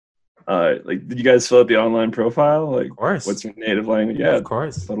badge, like, did you guys fill out the online profile? Like, of course. What's your native language? Yeah, of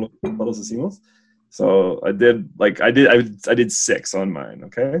course. Todos decimos. So I did 6 on mine.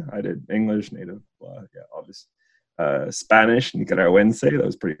 Okay, I did English, native, yeah, obviously. Spanish, Nicaragüense. That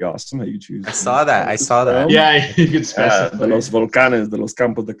was pretty awesome. How you choose? I saw that. Yeah, you could specify. De los volcanes, de los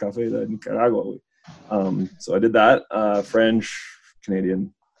campos de café de Nicaragua. So I did that. French,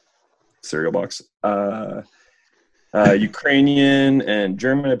 Canadian, cereal box. Ukrainian and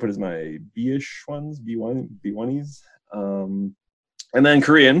German I put as my B-ish ones, B1s. And then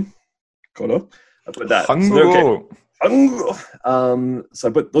Korean, Kodo. I put that. So I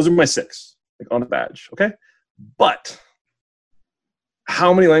put those are my 6, like on the badge. Okay. But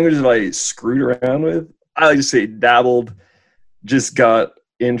how many languages have I screwed around with? I like to say dabbled, just got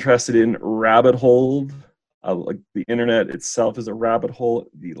interested in, rabbit holed. Like the internet itself is a rabbit hole,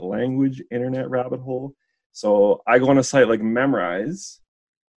 the language internet rabbit hole. So I go on a site like Memrise,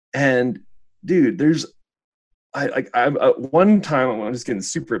 and dude, one time when I was getting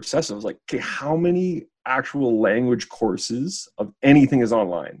super obsessive, I was like, okay, how many actual language courses of anything is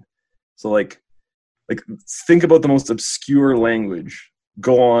online? So like think about the most obscure language.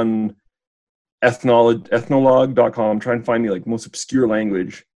 Go on ethnologue.com, try and find me like most obscure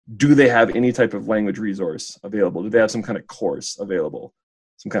language. Do they have any type of language resource available? Do they have some kind of course available?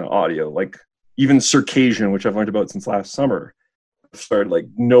 Some kind of audio? Like even Circassian, which I've learned about since last summer. I've started like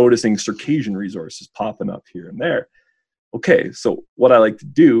noticing Circassian resources popping up here and there. Okay, so what I like to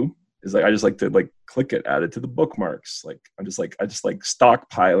do is like I just like to like click it, add it to the bookmarks. Like I just like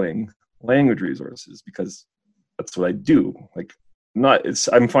stockpiling language resources because that's what I do. Like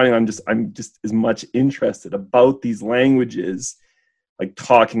I'm finding I'm just as much interested about these languages, like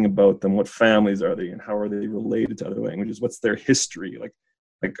talking about them. What families are they and how are they related to other languages? What's their history? Like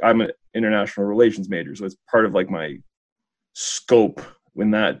I'm an international relations major, so it's part of like my scope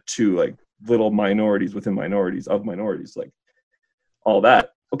in that too, like little minorities within minorities of minorities, like all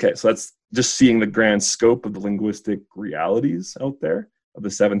that. Okay, so that's just seeing the grand scope of the linguistic realities out there of the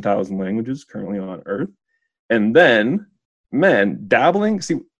 7,000 languages currently on Earth. And then, man, dabbling,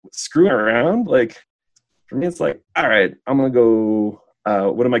 screwing around, like, for me, it's like, all right, I'm going to go,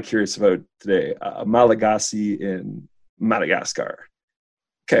 what am I curious about today? Malagasy in Madagascar.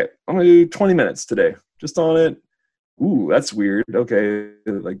 Okay, I'm going to do 20 minutes today, just on it. Ooh, that's weird. Okay,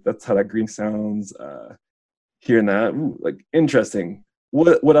 like, that's how that green sounds. Hearing that, ooh, like, interesting.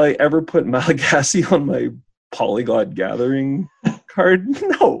 Would I ever put Malagasy on my polyglot gathering card?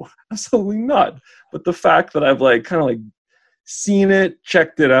 No, absolutely not. But the fact that I've like kind of like seen it,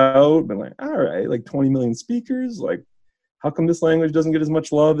 checked it out, been like, all right, like 20 million speakers, like how come this language doesn't get as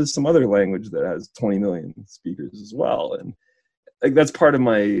much love as some other language that has 20 million speakers as well? And like that's part of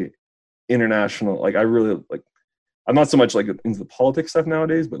my international, like I really like, I'm not so much like into the politics stuff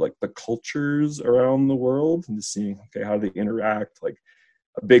nowadays, but like the cultures around the world and just seeing, okay, how do they interact? Like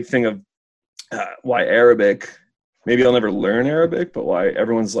a big thing of why Arabic, maybe I'll never learn Arabic, but why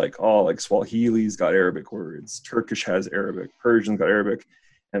everyone's like, oh, like Swahili's got Arabic words, Turkish has Arabic, Persian's got Arabic.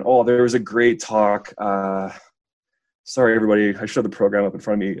 And there was a great talk. Sorry, everybody, I should have the program up in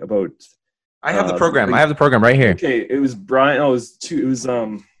front of me about. I have the program. I have the program right here. Okay, it was Brian. Oh, it was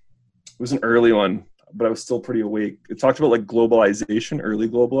an early one, but I was still pretty awake. It talked about like globalization, early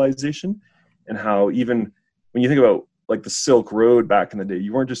globalization, and how even when you think about like the Silk Road back in the day,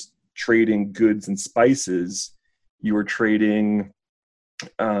 you weren't just trading goods and spices, you were trading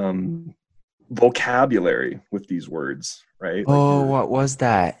vocabulary with these words, right? Oh, what was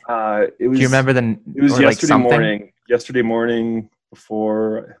that? It was. Do you remember It was yesterday morning. Yesterday morning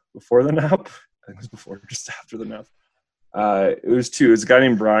before the nap. I think it was before, just after the nap. It was two. It was a guy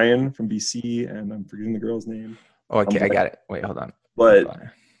named Brian from BC, and I'm forgetting the girl's name. Oh, okay, I got it. Wait, hold on. But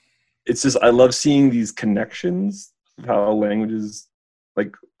it's just, I love seeing these connections of how languages,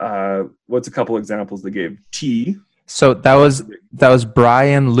 like, what's a couple examples they gave? T. So that was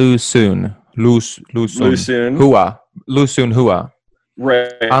Brian Lu Soon Hua.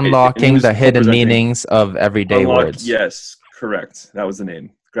 Right. Unlocking the hidden meanings of everyday words. Yes, correct. That was the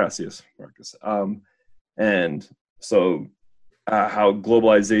name. Gracias, Marcus. And so how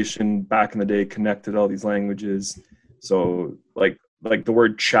globalization back in the day connected all these languages. So like the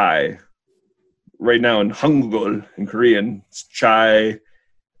word chai. Right now in Hangul, in Korean, it's chai.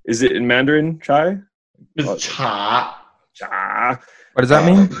 Is it in Mandarin, chai? It's cha. Cha. What does that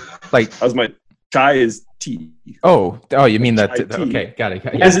mean? Like, chai is tea. Oh, you mean that? Okay, got it.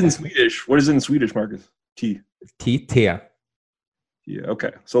 As in Swedish. What is it in Swedish, Marcus? Tea. Tea. Yeah.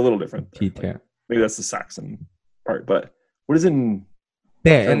 Okay. So a little different. Tea. Maybe that's the Saxon part, but what is in?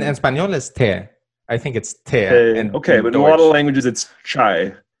 Te. In Espanol is te. I think it's te. Okay, but in a lot of languages it's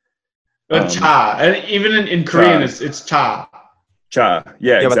chai. Cha. And even in Korean it's cha. Cha.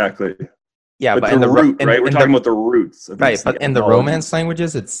 Yeah, exactly. But in the root, right? We're talking about the roots. Right, but in the Romance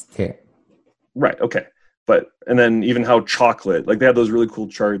languages, it's te. Right, okay. And then even how chocolate, like they have those really cool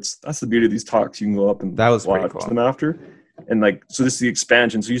charts. That's the beauty of these talks. You can go up and watch them after. And like, so this is the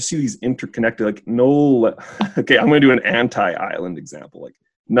expansion. So you see these interconnected, like okay, I'm going to do an anti-island example. Like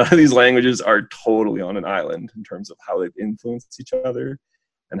none of these languages are totally on an island in terms of how they've influenced each other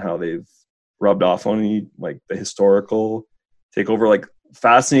and how they've rubbed off on the historical takeover. Like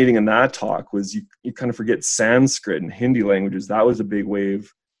fascinating in that talk was you kind of forget Sanskrit and Hindi languages. That was a big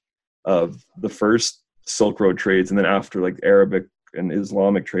wave of the first Silk Road trades, and then after like Arabic and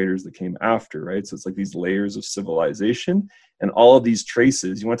Islamic traders that came after, right? So it's like these layers of civilization and all of these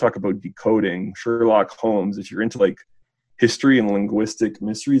traces. You want to talk about decoding Sherlock Holmes. If you're into like history and linguistic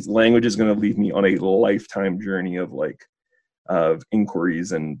mysteries, language is going to lead me on a lifetime journey of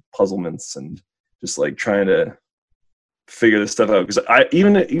inquiries and puzzlements and just like trying to figure this stuff out. Because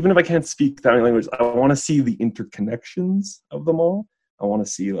even if I can't speak that many languages, I want to see the interconnections of them all. I want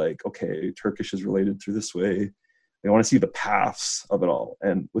to see like, okay, Turkish is related through this way. I want to see the paths of it all.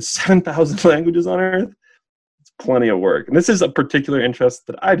 And with 7,000 languages on Earth, it's plenty of work. And this is a particular interest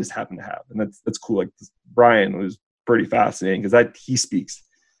that I just happen to have. And that's cool. Like Brian was pretty fascinating because he speaks.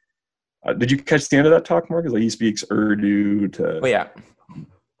 Did you catch the end of that talk, Marcus? Like he speaks Urdu to... Oh, yeah.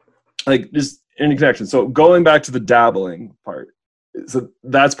 Like just any connection. So going back to the dabbling part. So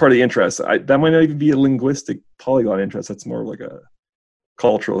that's part of the interest. That might not even be a linguistic polyglot interest. That's more like a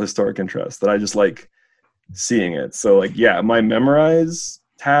cultural historic interest that I just like seeing it. So like, yeah, my memorize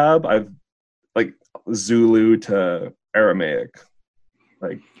tab, I've like Zulu to Aramaic,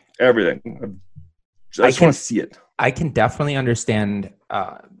 like everything. I just want to see it. I can definitely understand.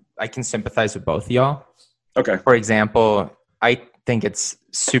 I can sympathize with both of y'all. Okay. For example, I think it's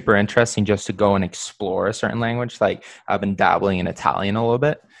super interesting just to go and explore a certain language. Like I've been dabbling in Italian a little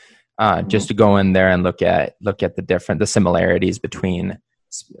bit, just to go in there and look at the similarities between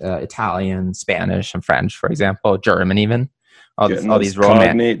Italian, Spanish, and French, for example, German, even all these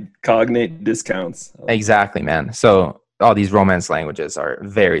cognate discounts. Exactly, man. So all these Romance languages are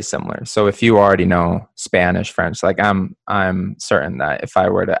very similar. So if you already know Spanish, French, like I'm certain that if I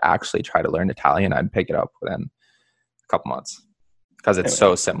were to actually try to learn Italian, I'd pick it up within a couple months because it's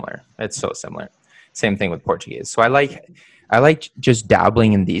so similar. It's so similar. Same thing with Portuguese. So I like just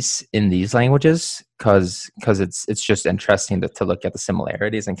dabbling in these languages because it's just interesting to look at the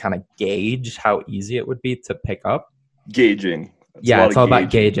similarities and kind of gauge how easy it would be to pick up. Gauging. It's all about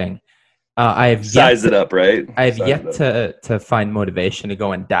gauging. I've size it up, right? I've yet to find motivation to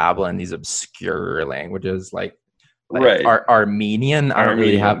go and dabble in these obscure languages like right. Armenian. I don't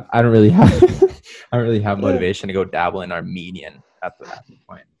really have motivation to go dabble in Armenian at the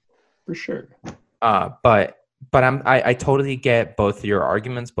point. For sure. But I totally get both of your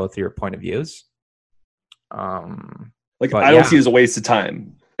arguments, both of your point of views. I don't see it as a waste of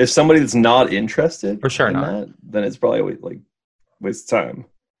time. If somebody that's not interested for sure in that, then it's probably like waste of time.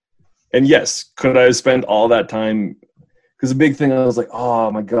 And yes, could I have spent all that time? Because the big thing, I was like, oh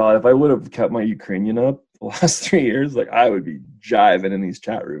my God, if I would have kept my Ukrainian up the last 3 years, like I would be jiving in these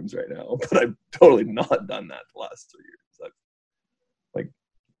chat rooms right now. But I've totally not done that the last 3 years. I've like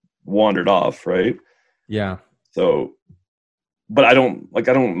wandered off, right? Yeah. So, but I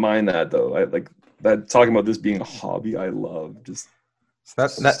don't mind that though. I like that talking about this being a hobby. I love just So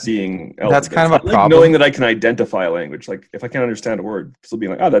seeing that's kind of a like problem. Knowing that I can identify a language, like if I can't understand a word, still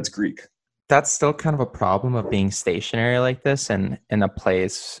being like, oh, that's Greek. That's still kind of a problem of being stationary like this and in a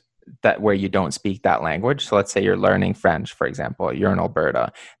place that where you don't speak that language. So let's say you're learning French, for example. You're in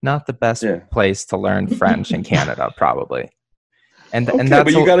Alberta, not the best place to learn French in Canada, probably. And that's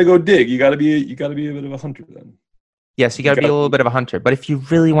but you got to go dig. You got to be a bit of a hunter then. Yes, you got to be a little bit of a hunter. But if you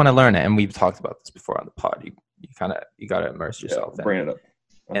really want to learn it, and we've talked about this before on the pod, you got to immerse yourself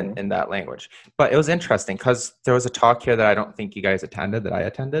in that language. But it was interesting because there was a talk here that I don't think you guys attended that I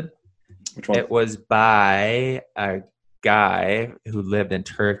attended. Which one? It was by a guy who lived in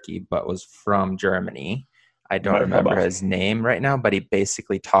Turkey but was from Germany. I don't remember his name right now, but he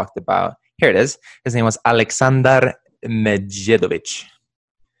basically talked about, here it is. His name was Aleksandar Medjedovic.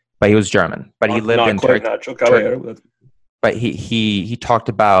 But he was German. But he lived in Turkey. But he talked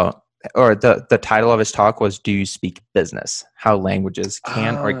about, or the title of his talk was, "Do you speak business? How languages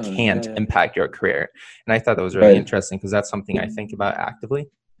can or can't impact your career?" And I thought that was really interesting because that's something I think about actively.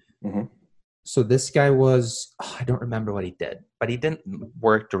 Mm-hmm. So this guy was, I don't remember what he did, but he didn't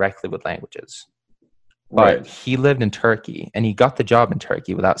work directly with languages. But he lived in Turkey and he got the job in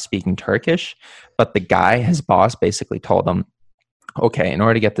Turkey without speaking Turkish. But the guy, his boss, basically told him, okay, in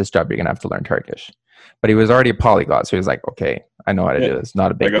order to get this job, you're going to have to learn Turkish. But he was already a polyglot. So he was like, okay, I know how to do this.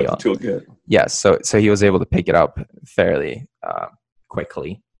 Not a big deal. The toolkit. Yes. So he was able to pick it up fairly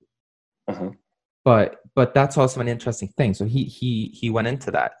quickly. Uh-huh. But that's also an interesting thing. So he went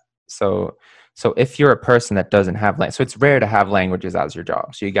into that. So if you're a person that doesn't have language, so it's rare to have languages as your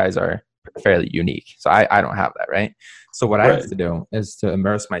job. So you guys are fairly unique. So I don't have that, right? So what I have to do is to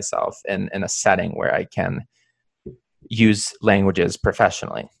immerse myself in a setting where I can use languages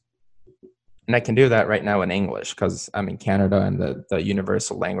professionally. And I can do that right now in English because I'm in Canada and the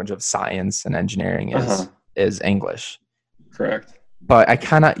universal language of science and engineering is English. Correct. But I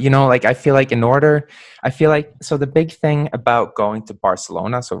kind of, I feel like so the big thing about going to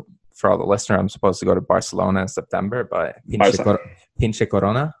Barcelona, so for all the listeners, I'm supposed to go to Barcelona in September, but Pinche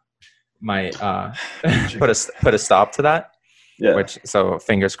Corona might put a stop to that. Yeah. Which, so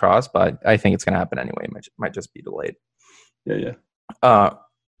fingers crossed, but I think it's going to happen anyway. It might just be delayed. Yeah.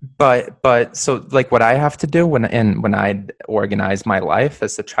 But so like what I have to do when I organize my life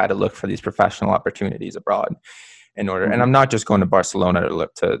is to try to look for these professional opportunities abroad in order. And I'm not just going to Barcelona to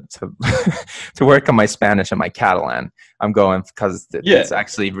look to to work on my Spanish and my Catalan. I'm going because it's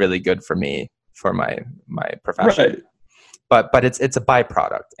actually really good for me for my profession. Right. But it's a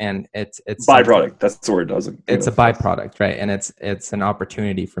byproduct, and it's byproduct. That's the word. It's a byproduct, right? And it's an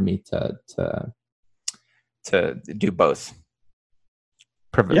opportunity for me to do both.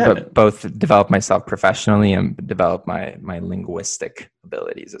 Both develop myself professionally and develop my linguistic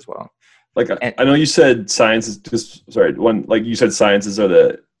abilities as well. Like I know you said sciences. You said sciences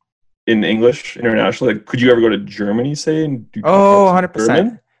are in English internationally. Like, could you ever go to Germany, say, and do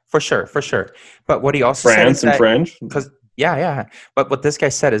 100% for sure. But what he also France said and French, because But what this guy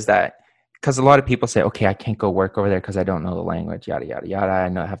said is that because a lot of people say, okay, I can't go work over there because I don't know the language, yada yada yada.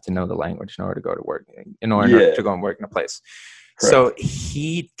 I have to know the language in order to go to work, in order to go and work in a place. Correct. So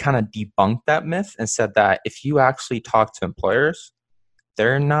he kind of debunked that myth and said that if you actually talk to employers,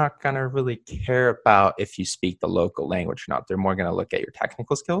 they're not going to really care about if you speak the local language or not. They're more going to look at your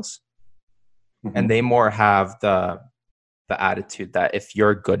technical skills. Mm-hmm. And they more have the attitude that if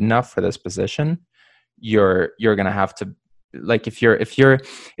you're good enough for this position, you're going to have to, like, if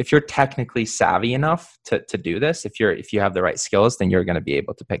you're technically savvy enough to do this, if you have the right skills, then you're going to be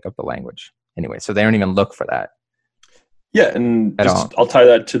able to pick up the language anyway. So they don't even look for that. Yeah, and I'll tie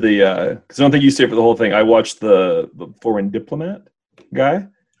that to the because I don't think you stayed for the whole thing. I watched the Foreign Diplomat guy.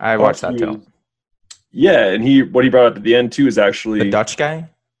 I watched that too. Yeah, and what he brought up at the end too is actually the Dutch guy.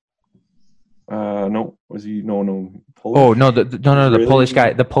 No, was he? No, Polish? Oh no, the Polish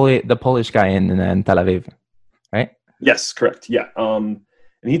guy, the Polish guy in Tel Aviv, right? Yes, correct. Yeah, and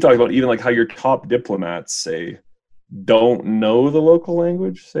he talked about even like how your top diplomats say don't know the local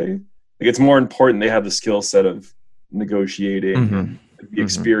language. Say like it's more important they have the skill set of negotiating, the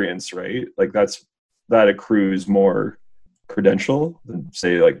experience, right? Like that accrues more credential than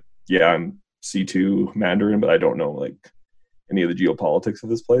say like, yeah, I'm C2 Mandarin, but I don't know like any of the geopolitics of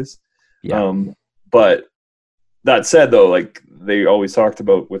this place. Yeah. But that said, though, like they always talked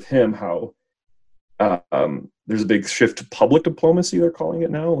about with him how there's a big shift to public diplomacy. They're calling it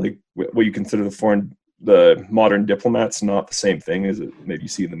now, like what you consider the modern diplomat's not the same thing as it maybe you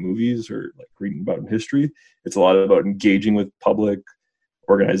see in the movies or like reading about in history. It's a lot about engaging with public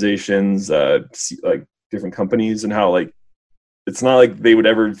organizations, like different companies, and how like it's not like they would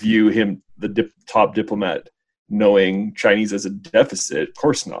ever view him, the top diplomat, knowing Chinese as a deficit. Of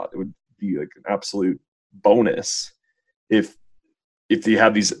course not. It would be like an absolute bonus if they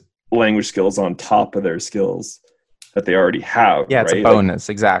have these language skills on top of their skills that they already have. Yeah, it's right? a bonus,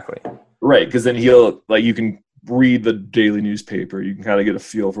 exactly. Right, because then he'll, like, you can read the daily newspaper, you can kind of get a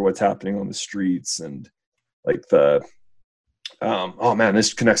feel for what's happening on the streets, and like the oh man,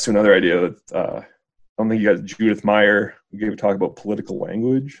 this connects to another idea that I don't think you got Judith Meyer. We gave a talk about political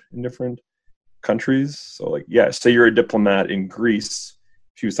language in different countries. So like, yeah, say you're a diplomat in Greece.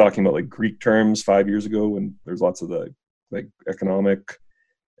 She was talking about like Greek terms 5 years ago when there's lots of the like economic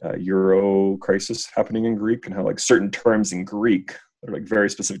Euro crisis happening in Greek, and how like certain terms in Greek are like very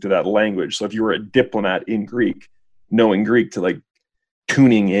specific to that language. So if you were a diplomat in Greek, knowing Greek to like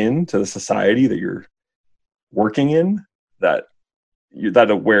tuning in to the society that you're working in, that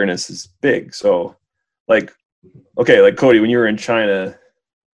awareness is big. So like, okay, like Cody, when you were in China,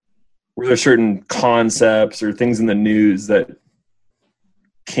 were there certain concepts or things in the news that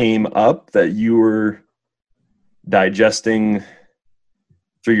came up that you were digesting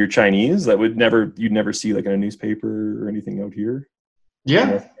through your Chinese that you'd never see like in a newspaper or anything out here? Yeah. In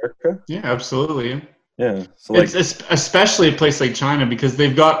North America? Yeah, absolutely. Yeah. So like, it's especially a place like China, because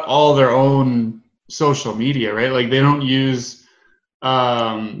they've got all their own social media, right? Like they don't use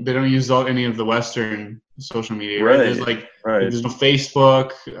any of the Western social media, right? There's like there's no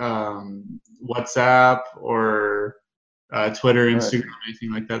Facebook, WhatsApp, or Twitter, Instagram,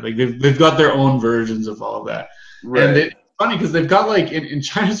 anything like that. Like they've got their own versions of all of that. Right. And it's funny because they've got like in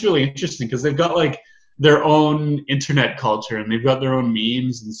China, it's really interesting because they've got like their own internet culture, and they've got their own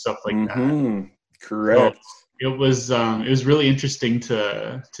memes and stuff like that. Correct. So it was really interesting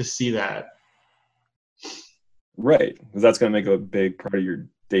to see that. Right, because that's going to make a big part of your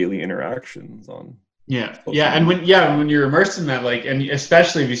daily interactions on. Yeah, and when you're immersed in that, like, and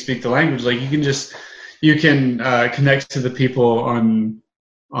especially if you speak the language, like you can connect to the people on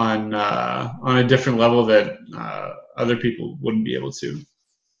a different level that other people wouldn't be able to.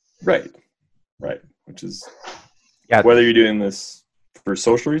 Right, which is whether you're doing this for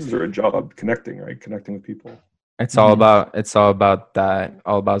social reasons or a job, connecting with people. It's all about that,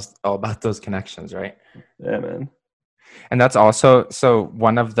 all about those connections, right? Yeah, man. And that's also, so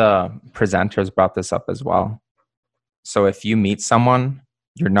one of the presenters brought this up as well. So if you meet someone,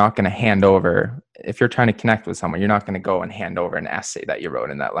 you're not going to hand over, if you're trying to connect with someone, you're not going to go and hand over an essay that you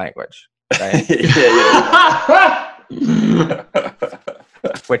wrote in that language, right?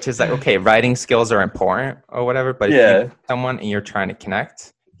 Which is like, okay, writing skills are important or whatever, but if you meet someone and you're trying to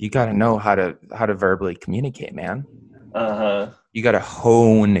connect, you got to know how to verbally communicate, man. You got to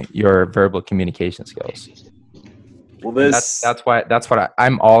hone your verbal communication skills. Well, that's what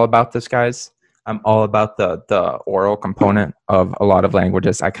I'm all about this, guys. I'm all about the oral component of a lot of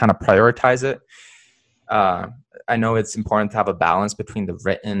languages. I kind of prioritize it. I know it's important to have a balance between the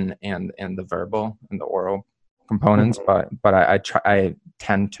written and the verbal and the oral components, but I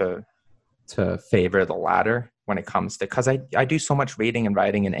tend to favor the latter when it comes to, because I do so much reading and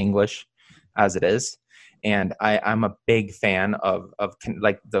writing in English as it is. And I'm a big fan of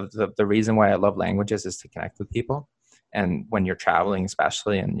like the reason why I love languages is to connect with people. And when you're traveling,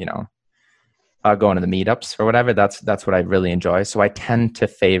 especially, and, you know, going to the meetups or whatever, that's what I really enjoy. So I tend to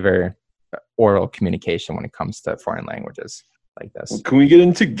favor oral communication when it comes to foreign languages like this. Well, can we get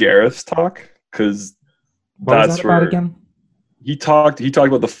into Gareth's talk? Because that's where again? He talked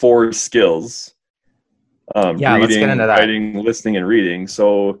about the 4 skills. Reading, let's get into that. Writing, listening, and reading.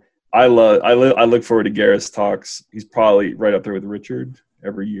 So I look forward to Gareth's talks. He's probably right up there with Richard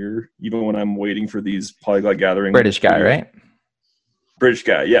every year, even when I'm waiting for these polyglot gatherings. British guy, right? British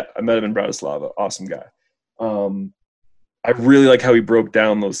guy, yeah. I met him in Bratislava. Awesome guy. I really like how he broke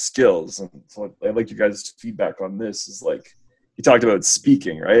down those skills. And so I'd like you guys' feedback on this. Is like, he talked about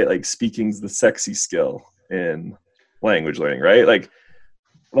speaking, right? Like speaking's the sexy skill in language learning, right? Like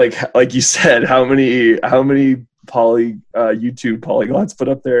you said, how many YouTube polyglots put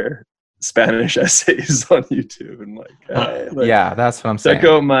up their Spanish essays on YouTube and yeah, that's what I'm saying. Check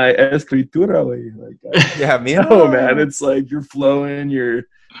out my escritura, man, it's like you're flowing,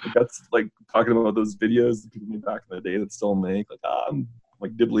 that's like talking about those videos that people made back in the day that still make I'm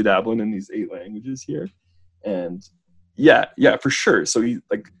like dibbly dabbling in these 8 languages here, and yeah, for sure. So he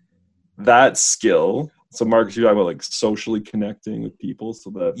like that skill. So Marcus, you're talking about like socially connecting with people, so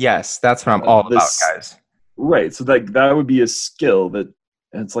that yes, that's what I'm all about, guys. Right. So that would be a skill that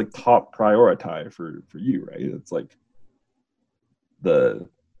it's like top priority for you, right? It's like that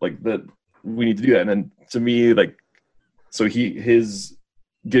we need to do that. And then to me, like, so his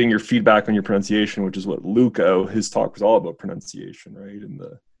getting your feedback on your pronunciation, which is what Luca, his talk was all about pronunciation, right? And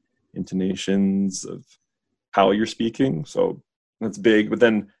the intonations of how you're speaking. So that's big. But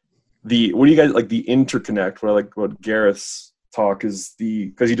then what do you guys like the interconnect? Where like what Gareth's talk is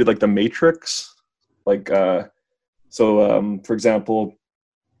because you did like the matrix, like for example,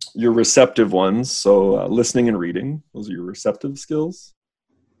 your receptive ones. So listening and reading, those are your receptive skills.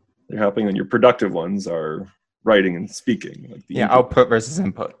 They're happening, and your productive ones are writing and speaking. Like the output versus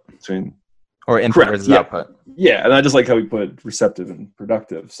input. Or input correct, versus output. Yeah, and I just like how we put receptive and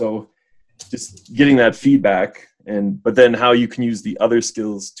productive. So just getting that feedback, but then how you can use the other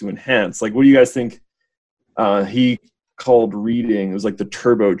skills to enhance. Like, what do you guys think? He called reading, it was like the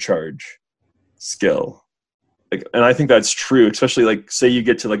turbocharge skill. Like, and I think that's true, especially like say you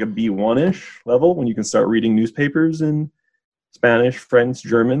get to like a B1-ish level when you can start reading newspapers in Spanish, French,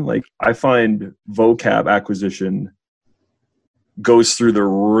 German. Like I find vocab acquisition goes through the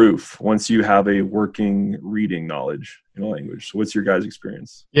roof once you have a working reading knowledge in a language. So what's your guys'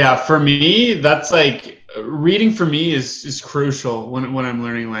 experience? Yeah, for me, that's like reading for me is crucial when I'm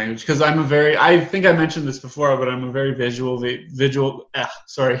learning language, because I think I mentioned this before, but I'm a very visual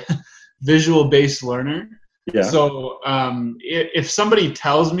based learner. Yeah. So if somebody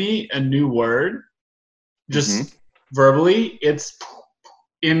tells me a new word, just verbally, it's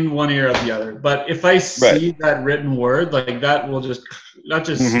in one ear or the other. But if I see that written word, like that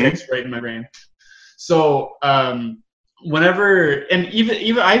sticks right in my brain. So whenever, and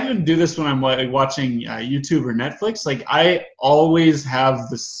even I even do this when I'm watching YouTube or Netflix, like I always have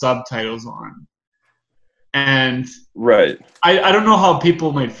the subtitles on. And I don't know how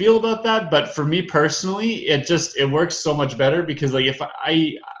people might feel about that, but for me personally, it works so much better, because like if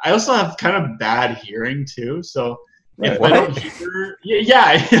I also have kind of bad hearing too, so if I don't hear,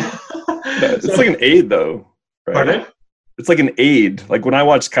 it's like an aid though, right? Pardon? It's like an aid. Like when I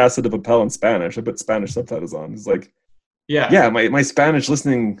watch Casa de Papel in Spanish, I put Spanish subtitles on. It's like, my Spanish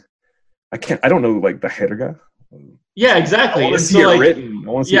listening, I don't know like the jerga. Yeah, exactly. I want to see it written.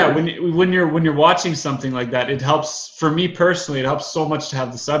 When you're watching something like that, it helps. For me personally, it helps so much to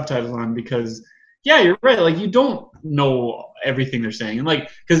have the subtitles on, because you're right. Like you don't know everything they're saying, and like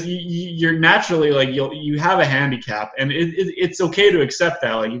because you're naturally like you have a handicap, and it's okay to accept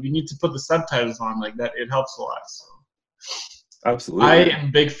that. Like if you need to put the subtitles on, like that, it helps a lot. So. Absolutely. I am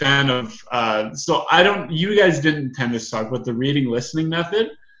a big fan of. You guys didn't tend to talk about the reading listening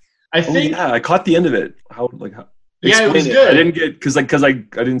method. I think. I caught the end of it. How? Yeah, it was good. I didn't get because I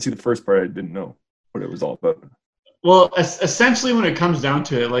didn't see the first part. I didn't know what it was all about. Well, essentially, when it comes down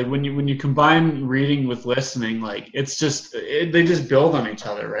to it, like when you combine reading with listening, like it's just they just build on each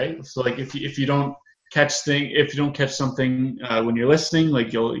other, right? So like if you don't catch something when you're listening,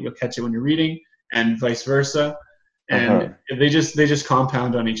 like you'll catch it when you're reading, and vice versa, and they just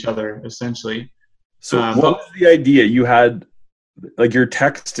compound on each other essentially. So what was the idea? You had like your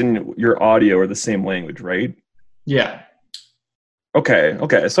text and your audio are the same language, right? Yeah. Okay.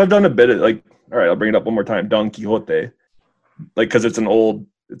 So I've done a bit of like, all right, I'll bring it up one more time. Don Quixote, like, because it's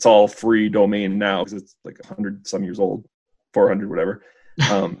all free domain now because it's like 100 some years old, 400, whatever.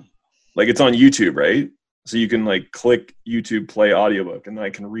 Like it's on YouTube, right? So you can like click YouTube, play audiobook, and then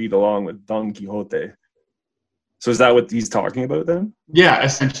I can read along with Don Quixote. So is that what he's talking about then? Yeah,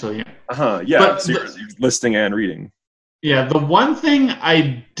 essentially. Yeah. But so you're listening and reading. Yeah, the one thing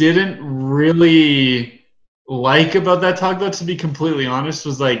I didn't really like about that talk, though, to be completely honest,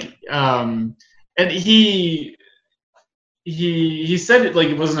 was like, and he said it like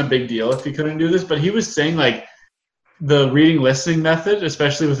it wasn't a big deal if he couldn't do this, but he was saying like the reading listening method,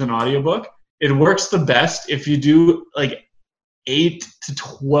 especially with an audiobook, it works the best if you do like 8 to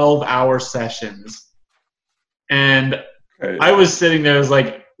 12 hour sessions. And I was sitting there, I was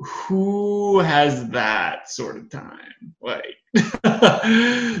like, who has that sort of time? Like,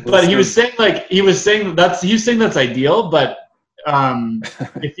 but he was saying that's ideal. But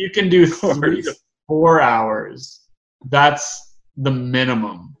if you can do 3 to 4 hours, that's the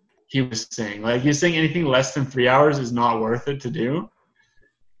minimum. He was saying, like, he's saying anything less than 3 hours is not worth it to do.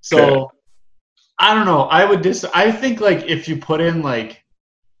 So I don't know. I think like if you put in like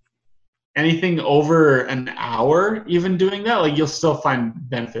anything over an hour, even doing that, like you'll still find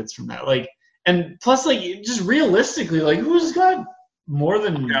benefits from that. Like, and plus, like, just realistically, like, who's got more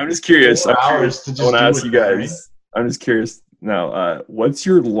than? I'm just curious. Hours to just. I want to ask you guys. Right? I'm just curious now. What's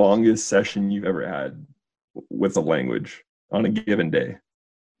your longest session you've ever had with a language on a given day?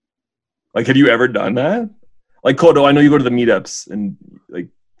 Like, have you ever done that? Like, Kodo, I know you go to the meetups and like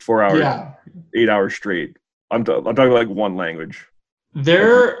 4 hours, 8 hours straight. I'm talking like one language.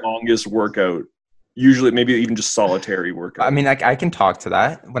 Their like longest workout, usually maybe even just solitary workout. I mean, I can talk to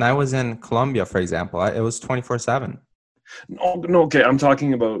that. When I was in Colombia, for example, it was 24/7. No, okay. I'm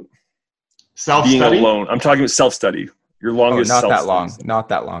talking about Self-study? Being alone. I'm talking about self-study. Your longest not that self-study. long. Not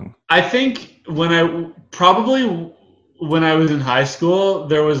that long. I think when I was in high school,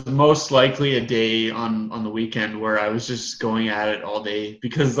 there was most likely a day on the weekend where I was just going at it all day,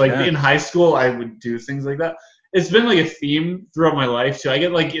 because in high school I would do things like that. It's been like a theme throughout my life too. I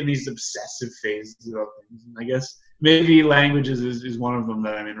get like in these obsessive phases about things, and I guess maybe languages is one of them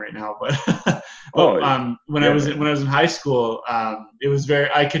that I'm in right now. But when I was in high school, it was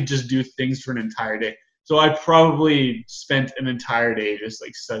I could just do things for an entire day. So I probably spent an entire day just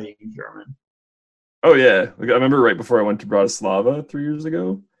like studying German. Oh yeah, like I remember right before I went to Bratislava 3 years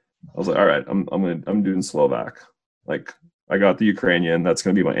ago, I was like, all right, I'm doing Slovak. Like I got the Ukrainian. That's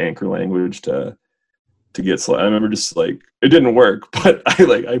gonna be my anchor language to get Slovak. I remember just like it didn't work, but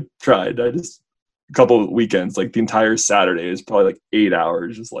I tried. I just a couple of weekends, like the entire Saturday is probably like 8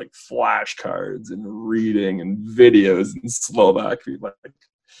 hours, just like flashcards and reading and videos in Slovak. Like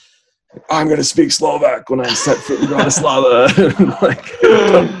I'm gonna speak Slovak when I'm set foot in Bratislava. Like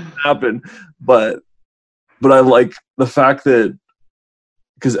it doesn't happen, but I like the fact that,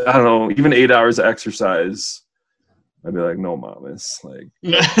 because I don't know, even 8 hours of exercise, I'd be like, no, mamas, like,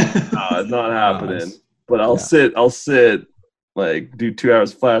 it's not happening. Nice. But I'll sit, like, do 2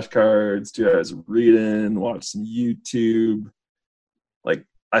 hours of flashcards, 2 hours of reading, watch some YouTube. Like,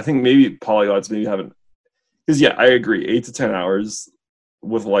 I think maybe polyglots maybe haven't, because yeah, I agree, 8 to 10 hours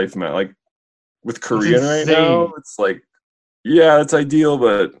with life, man. Like with Korean right now, it's like, yeah, it's ideal,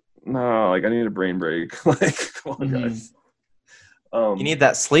 but no, like I need a brain break. Like, come on, guys. You need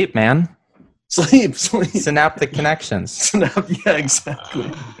that sleep, man. Sleep. Synaptic connections. Yeah,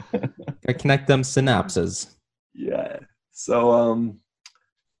 exactly. I connect them synapses. Yeah. So,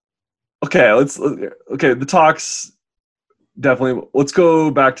 okay, the talks definitely. Let's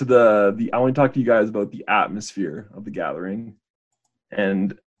go back to the. I want to talk to you guys about the atmosphere of the gathering,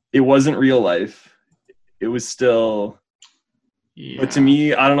 and it wasn't real life. It was still. Yeah. But to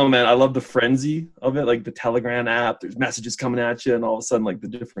me, I don't know, man. I love the frenzy of it, like the Telegram app. There's messages coming at you, and all of a sudden, like the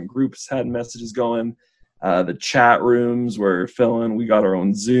different groups had messages going. The chat rooms were filling. We got our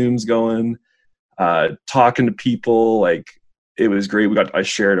own Zooms going. Talking to people, like it was great. I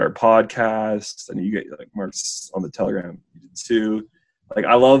shared our podcast, and you get like Mark's on the Telegram, you did too. Like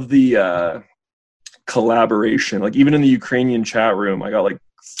I love the collaboration. Like even in the Ukrainian chat room, I got like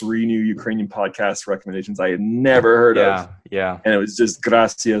 3 new Ukrainian podcast recommendations I had never heard of. Yeah. And it was just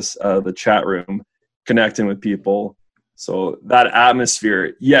gracias, the chat room, connecting with people. So that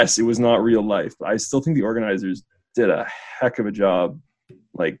atmosphere, yes, it was not real life, but I still think the organizers did a heck of a job,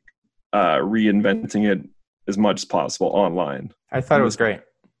 like reinventing it as much as possible online. I thought it was great.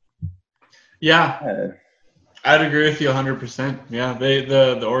 Yeah. I'd agree with you 100%. Yeah,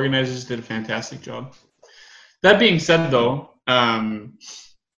 the organizers did a fantastic job. That being said, though,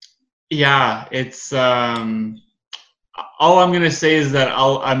 yeah, it's all I'm gonna say is that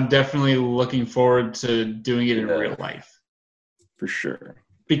I'm definitely looking forward to doing it in real life. For sure.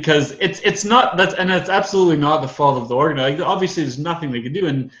 Because it's not that's absolutely not the fault of the organizer. Like, obviously, there's nothing they could do,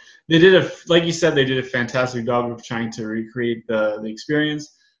 and they did like you said, they did a fantastic job of trying to recreate the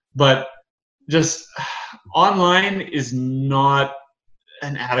experience. But just online is not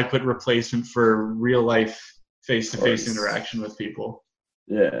an adequate replacement for real life face-to-face interaction with people.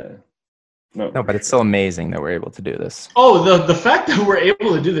 Yeah. No, but it's still amazing that we're able to do this. Oh, the fact that we're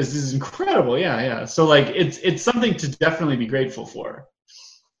able to do this is incredible. Yeah. So like it's something to definitely be grateful for.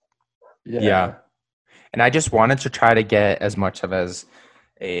 Yeah. And I just wanted to try to get as much of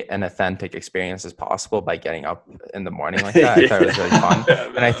an authentic experience as possible by getting up in the morning like that. I thought it was really fun.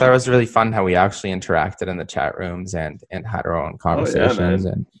 And I thought it was really fun how we actually interacted in the chat rooms and had our own conversations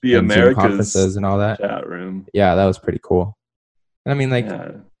and Zoom conferences and all that. Chat room. Yeah, that was pretty cool. And I mean, like,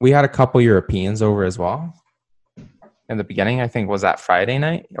 we had a couple Europeans over as well in the beginning. I think, was that Friday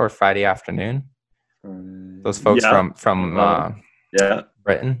night or Friday afternoon? Those folks from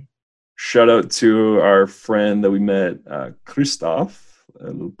Britain. Shout out to our friend that we met, Christoph,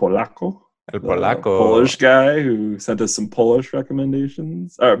 El Polaco. Polish guy who sent us some Polish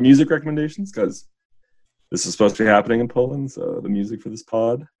recommendations, or music recommendations, because this is supposed to be happening in Poland. So the music for this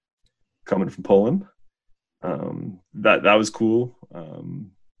pod coming from Poland. That was cool. The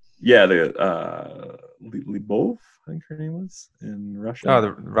Libov, I think her name was, in Russia. Oh,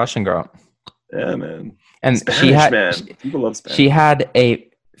 the Russian girl. Yeah, man. And Spanish, people love Spanish. She had a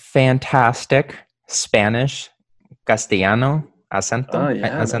fantastic Spanish Castellano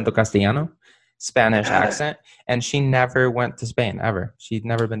acento Castellano, Spanish accent, and she never went to Spain ever. She'd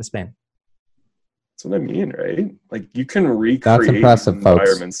never been to Spain. That's what I mean, right? Like you can recreate. That's impressive,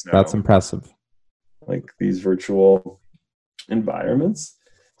 environments folks. now. That's impressive. Like these virtual environments.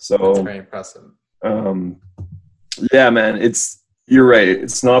 So that's very impressive. Yeah, man, you're right.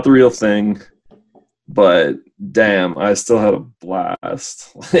 It's not the real thing, but damn, I still had a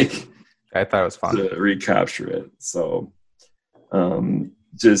blast. Like, I thought it was fun to recapture it. So, I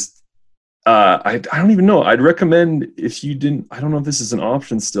don't even know. I'd recommend if you didn't. I don't know if this is an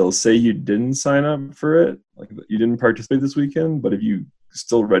option still. Say you didn't sign up for it, like you didn't participate this weekend, but if you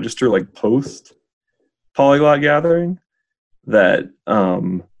still register, like post Polyglot Gathering, that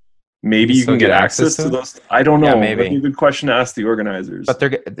maybe you can get access to those. I don't know. Yeah, maybe. That'd be a good question to ask the organizers. But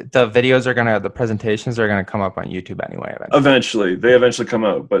the presentations are gonna come up on YouTube anyway. Eventually, they come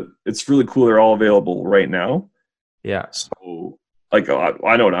out. But it's really cool. They're all available right now. Yeah. So, like,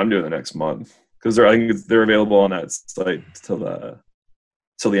 I know what I'm doing the next month because I think they're available on that site till the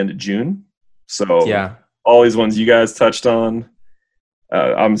end of June. So yeah, all these ones you guys touched on,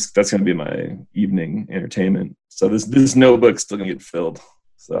 that's gonna be my evening entertainment. So this notebook's still gonna get filled.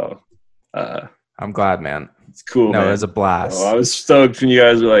 So I'm glad, man. It's cool. No, man. it was a blast. I was stoked when you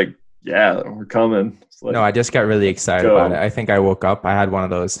guys were like, "Yeah, we're coming." Like, no, I just got really excited about it. I think I woke up. I had one of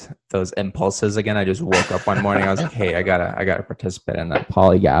those impulses again. I just woke up one morning. I was like, "Hey, I gotta participate in that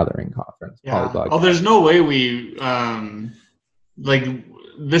Poly Gathering conference." Yeah. There's no way we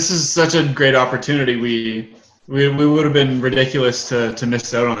this is such a great opportunity. We would have been ridiculous to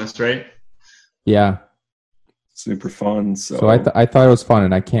miss out on this, right? Yeah. Super fun. So I thought it was fun,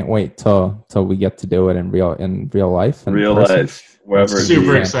 and I can't wait till we get to do it in real life. Wherever.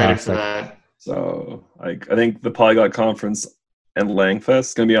 Super excited for that. So I think the Polyglot Conference and Langfest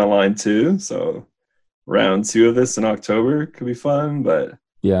is going to be online too. So round 2 of this in October could be fun. But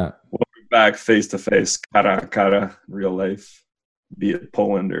yeah, we'll be back face to face, cara a cara, real life, be it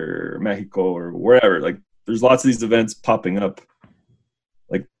Poland or Mexico or wherever. Like, there's lots of these events popping up.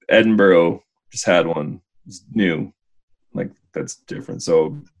 Like Edinburgh just had one. It's new. Like, that's different.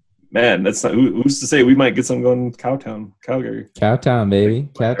 So, man, that's not who's to say we might get some going Calgary, baby,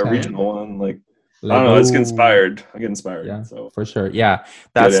 like a regional one. Like, I don't know. I get inspired. Yeah, so for sure. Yeah,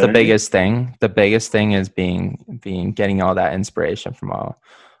 that's the biggest thing. The biggest thing is getting all that inspiration from all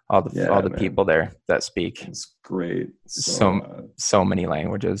the people there that speak. It's great. So many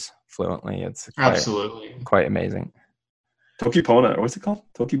languages fluently. It's absolutely quite amazing. Tokipona. What's it called?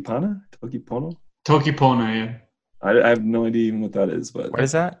 Tokipono. Tokipona. Yeah. I have no idea even what that is, but what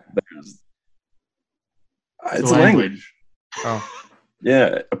is that? It's a language. Oh,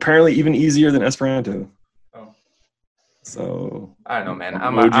 yeah. Apparently, even easier than Esperanto. Oh, so I don't know, man.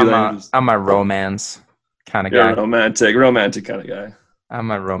 I'm a romance kind of guy. Romantic kind of guy. I'm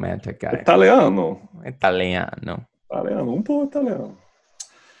a romantic guy. Italiano. Un po' Italiano.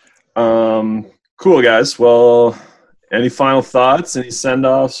 Cool, guys. Well, any final thoughts? Any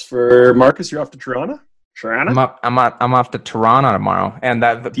send-offs for Marcus? You're off to Toronto? I'm off to Toronto tomorrow. And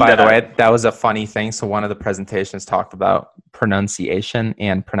that, by the way, that was a funny thing. So one of the presentations talked about pronunciation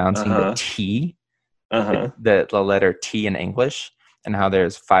and pronouncing the T, the letter T in English, and how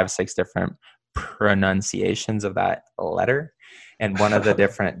there's 5-6 different pronunciations of that letter. And one of the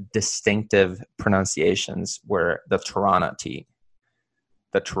different distinctive pronunciations were the Toronto T.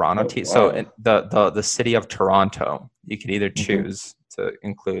 The Toronto T. Wow. So the city of Toronto, you could either choose to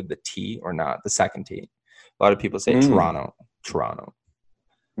include the T or not, the second T. A lot of people say Toronto.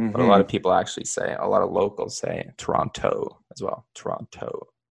 But a lot of people actually a lot of locals say Toronto as well. Toronto.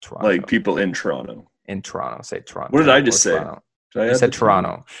 Like people in Toronto. In Toronto, say Toronto. What did I just say? I said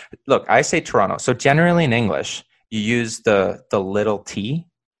Toronto. Look, I say Toronto. So generally in English, you use the little T.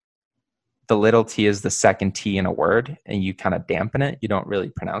 The little T is the second T in a word, and you kind of dampen it. You don't really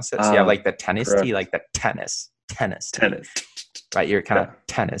pronounce it. So you have like the tennis T, like the tennis. Right, you're kind of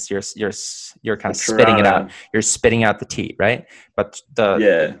tennis. You're kind of spitting it out. You're spitting out the T, right? But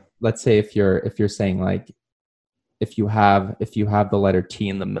let's say if you're saying like if you have the letter T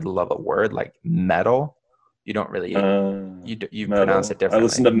in the middle of a word, like metal, you don't really you pronounce it differently. I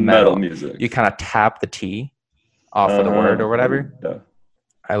listen to metal music. You kind of tap the T off of the word or whatever.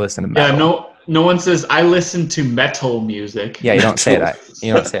 I listen to metal. Yeah, no one says I listen to metal music. Yeah, you don't say that.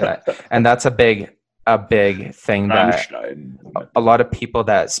 And that's a big thing that a lot of people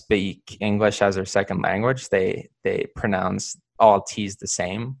that speak English as their second language, they pronounce all T's the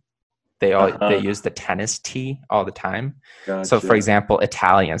same. They use the tennis T all the time. Gotcha. So for example,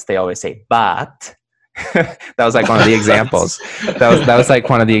 Italians, they always say but. That was like one of the examples. That was like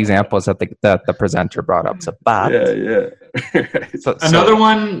one of the examples that the presenter brought up. So but another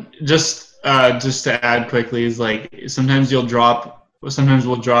one just to add quickly is like sometimes we'll drop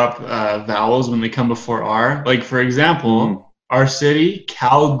vowels when they come before R. Like for example, our city,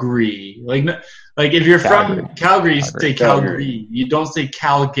 Calgary. Like Like if you're Calgary. from Calgary, you say Calgary. Calgary. You don't say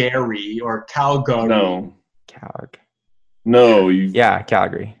Calgary or Calgary. No. Calgary. You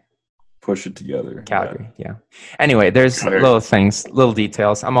Calgary. push it together. Calgary, yeah. Anyway, there's little things, little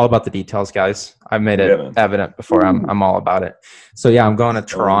details. I'm all about the details, guys. I've made it evident before. I'm all about it. So yeah, I'm going to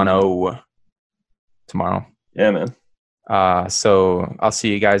Toronto tomorrow. Yeah, man. So I'll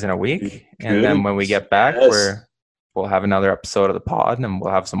see you guys in a week, and then when we get back, we'll have another episode of the pod, and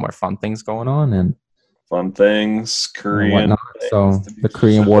we'll have some more fun things going on and fun things, Korean. Things so the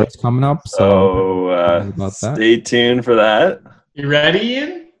Korean War is coming up. So stay tuned for that. You ready,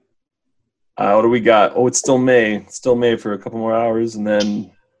 Ian? What do we got? Oh, it's still May. It's still May for a couple more hours, and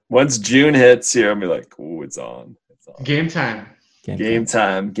then once June hits here, I'll be like, "Oh, it's on. It's on. Game time. Game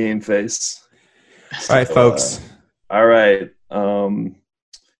time. Game face." All right, folks. All right.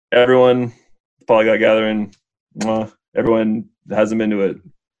 Everyone, Polyglot Gathering. Everyone that hasn't been to it,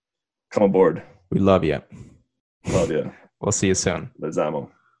 come aboard. We love you. Love you. We'll see you soon. Les amo.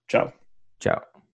 Ciao. Ciao.